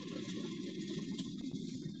know.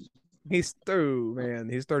 He's through, man.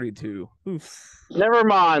 He's 32. Oof. Never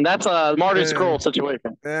mind. That's a Marty Scurll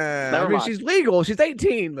situation. I mean, she's legal. She's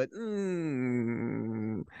 18, but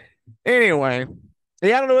anyway.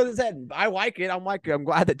 Yeah, I don't know what this heading. I like it. I'm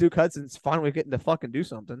glad that Duke Hudson's finally getting to fucking do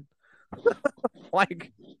something. And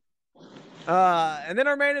then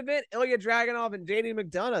our main event, Ilya Dragunov and JD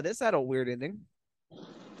McDonough. This had a weird ending.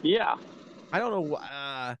 Yeah. I don't know.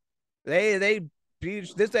 They had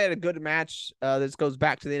a good match. This goes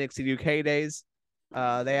back to the NXT UK days.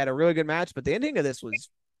 They had a really good match, but the ending of this was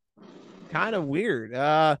kind of weird.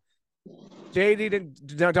 Dragunov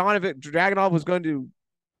was going to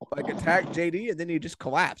like attack JD, and then he just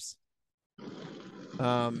collapsed.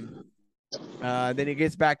 Then he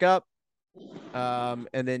gets back up, and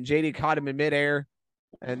then JD caught him in midair,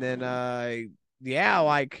 and then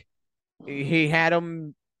he had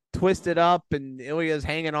him twisted up, and Ilya's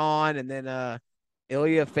hanging on, and then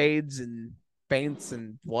Ilya fades and faints,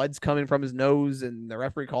 and blood's coming from his nose, and the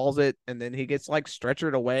referee calls it, and then he gets like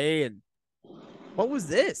stretchered away. And what was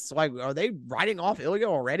this? Like, are they writing off Ilya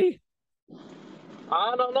already?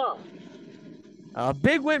 I don't know. A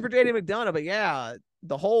big win for JD McDonough, but yeah,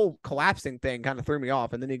 the whole collapsing thing kind of threw me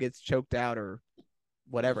off, and then he gets choked out or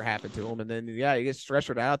whatever happened to him, and then he gets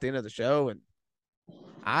stretchered out at the end of the show. And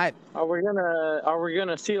are we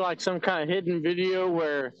gonna see like some kind of hidden video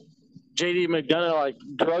where JD McDonough like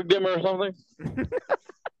drugged him or something? I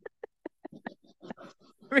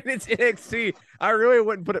mean, it's NXT. I really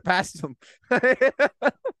wouldn't put it past him.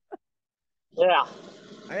 Yeah.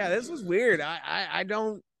 Yeah, this was weird. I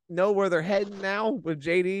don't know where they're heading now with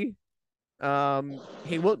JD.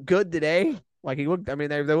 He looked good today. Like they look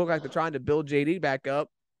like they're trying to build JD back up,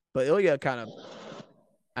 but Ilya kind of,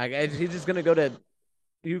 I guess he's just gonna go to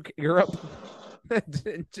Europe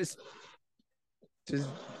and just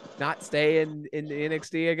not stay in the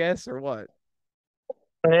NXT, I guess, or what?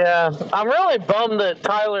 Yeah, I'm really bummed that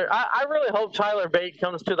Tyler. I really hope Tyler Bate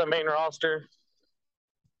comes to the main roster.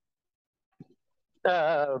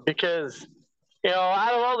 Because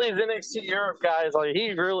Out of all these NXT Europe guys, like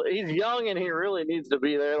he's young and he really needs to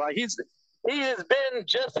be there. Like he has been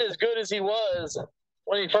just as good as he was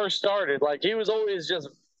when he first started. Like he was always just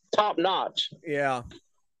top notch. Yeah.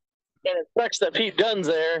 And it sucks that Pete Dunne's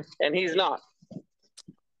there and he's not.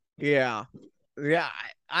 Yeah.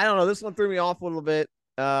 I don't know. This one threw me off a little bit.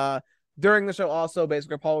 During the show, also,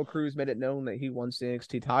 basically, Apollo Crews made it known that he wants the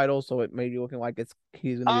NXT title, so it made you looking like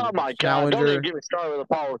he's going to be the challenger. God! Don't even get me started with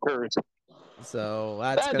Apollo Crews. So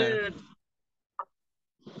that's dude.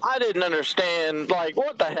 I didn't understand. Like,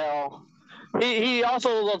 what the hell? He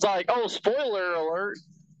also was like, "Oh, spoiler alert,"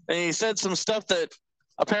 and he said some stuff that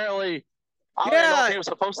apparently I don't know if he was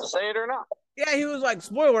supposed to say it or not. Yeah, he was like,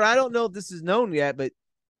 "Spoiler." I don't know if this is known yet, but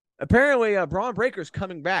apparently, Braun Breaker's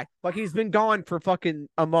coming back. Like he's been gone for fucking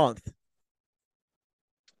a month.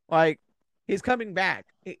 Like he's coming back.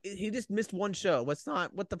 He just missed one show. What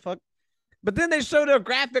the fuck? But then they showed a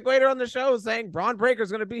graphic later on the show saying Braun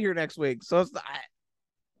Breaker's going to be here next week. So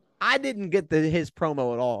I didn't get his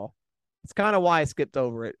promo at all. It's kind of why I skipped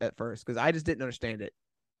over it at first because I just didn't understand it.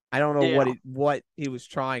 I don't know what he was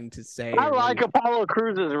trying to say. I like Apollo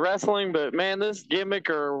Crews' wrestling, but man, this gimmick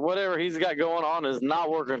or whatever he's got going on is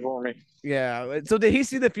not working for me. Yeah. So did he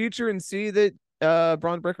see the future and see that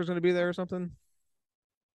Braun Breaker's going to be there or something?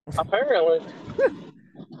 Apparently.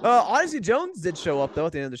 Odyssey Jones did show up though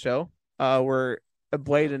at the end of the show. Where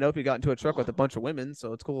Blade and Opie got into a truck with a bunch of women,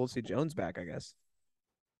 so it's cool to see Jones back, I guess.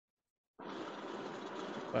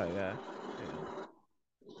 But yeah.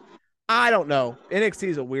 I don't know. NXT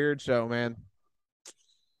is a weird show, man.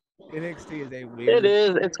 NXT is a weird. It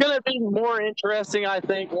is. It's gonna be more interesting, I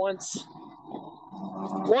think, once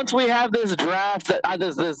we have this draft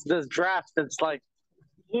this draft that's like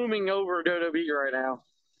looming over WWE right now.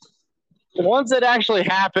 Once it actually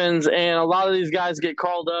happens and a lot of these guys get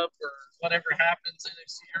called up or whatever happens, NXT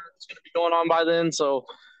is going to be going on by then. So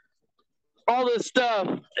all this stuff,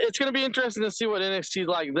 it's going to be interesting to see what NXT is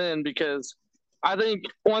like then, because I think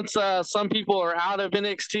once some people are out of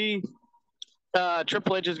NXT,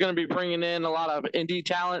 Triple H is going to be bringing in a lot of indie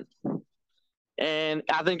talent. And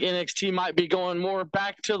I think NXT might be going more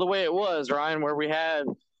back to the way it was, Ryan, where we had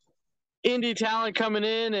indie talent coming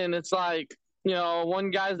in and it's like,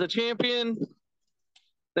 one guy's the champion,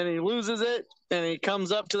 then he loses it, and he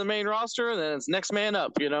comes up to the main roster, and then it's next man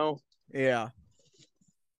up, Yeah.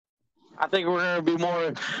 I think we're going to be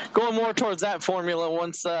going more towards that formula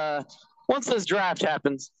once this draft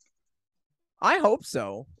happens. I hope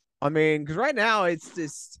so. I mean, because right now it's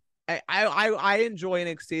just I enjoy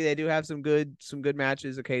NXT. They do have some good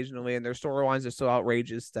matches occasionally, and their storylines are so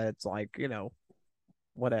outrageous that it's like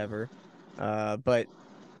whatever. But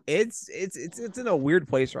it's in a weird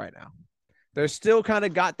place right now. They're still kind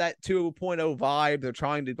of got that 2.0 vibe. They're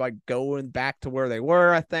trying to like going back to where they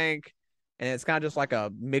were, I think. And it's kind of just like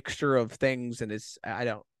a mixture of things. And I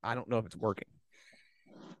don't know if it's working.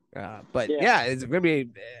 But yeah, it's going to be,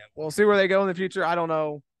 we'll see where they go in the future. I don't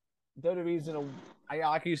know. WWE's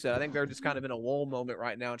like you said, I think they're just kind of in a lull moment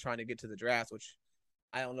right now trying to get to the draft, which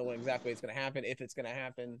I don't know when exactly it's going to happen, if it's going to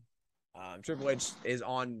happen. Triple H is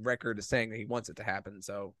on record as saying that he wants it to happen,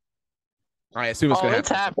 so I assume it's going to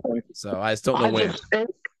happen. Happening. So I just don't know when.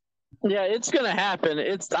 It's going to happen.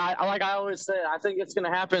 Like I always say, I think it's going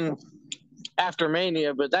to happen after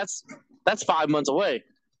Mania, but that's 5 months away.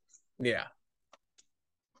 Yeah.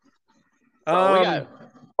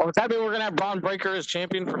 Does that mean we're gonna have Braun Breaker as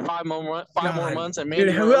champion for 5 more months? And Dude,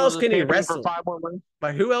 who else can he wrestle? For 5 more months?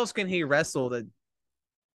 But who else can he wrestle that?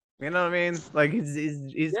 You know what I mean? Like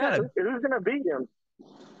he's kind of who's gonna beat him?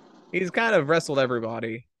 He's kind of wrestled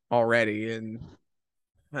everybody already, and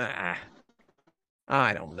I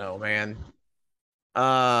don't know, man.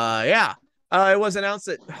 Yeah. It was announced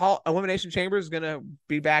that Elimination Chamber is gonna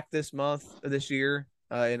be back this year,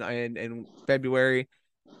 in February.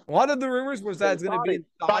 A lot of the rumors was that it's going to be in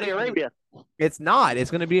Saudi Arabia. It's not.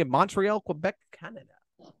 It's going to be in Montreal, Quebec, Canada.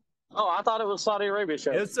 Oh, I thought it was Saudi Arabia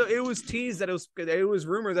show. It was teased that it was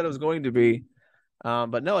rumored that it was going to be,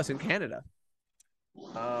 but no, it's in Canada.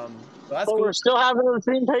 So that's cool. We're still having a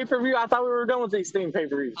theme pay-per-view. I thought we were done with these theme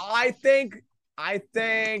pay-per-views. I think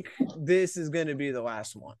this is going to be the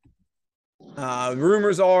last one.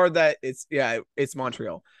 Rumors are that it's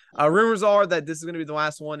Montreal. Rumors are that this is going to be the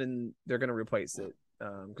last one, and they're going to replace it.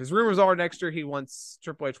 Because rumors are next year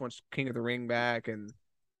Triple H wants King of the Ring back, and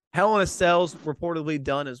Hell in a Cell's reportedly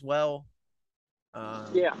done as well.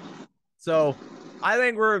 So I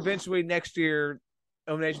think we're eventually next year,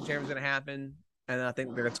 Elimination Chamber is going to happen, and I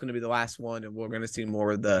think that's going to be the last one, and we're going to see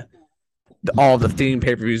more of all the theme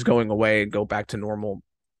pay-per-views going away and go back to normal,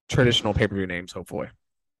 traditional pay-per-view names, hopefully.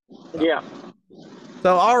 Yeah.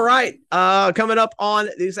 So, all right. Coming up on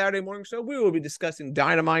the Saturday morning show, we will be discussing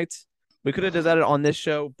Dynamite. We could have done that on this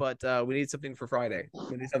show, but we need something for Friday.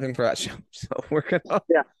 We need something for that show. So we're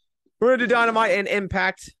gonna do Dynamite and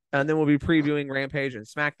Impact, and then we'll be previewing Rampage and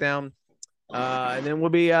SmackDown. And then we'll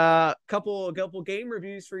be a couple game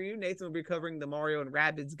reviews for you. Nathan will be covering the Mario and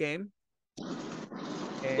Rabbids game.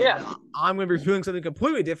 And I'm going to be doing something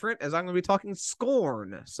completely different, as I'm going to be talking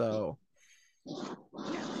Scorn. So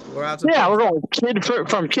we're going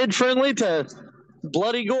from kid friendly to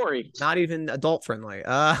bloody gory. Not even adult friendly.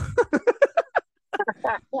 So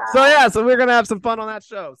we're going to have some fun on that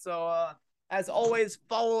show. So as always,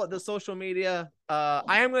 follow the social media.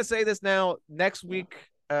 I am going to say this now. Next week,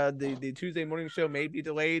 the Tuesday morning show may be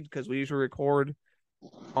delayed because we usually record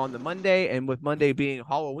on the Monday, and with Monday being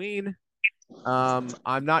Halloween,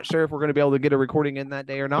 I'm not sure if we're going to be able to get a recording in that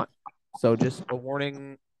day or not. So just a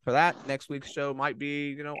warning for that. Next week's show might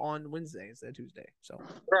be, on Wednesday instead of Tuesday. So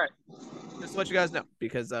just to let you guys know,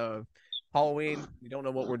 because Halloween, we don't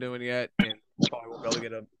know what we're doing yet, and probably won't be able to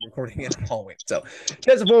get a recording in Halloween. So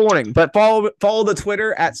just a forewarning. But follow the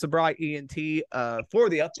Twitter at SobrietyENT for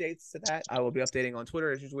the updates to that. I will be updating on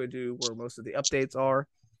Twitter as usually do, where most of the updates are.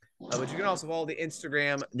 But you can also follow the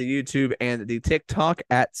Instagram, the YouTube, and the TikTok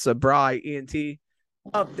at SobrietyENT.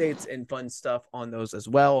 Updates and fun stuff on those as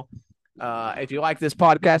well. If you like this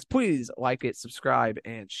podcast, please like it, subscribe,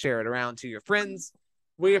 and share it around to your friends.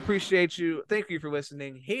 We appreciate you. Thank you for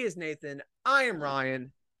listening. He is Nathan. I am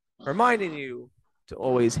Ryan, reminding you to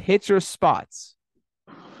always hit your spots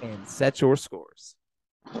and set your scores.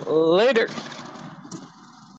 Later.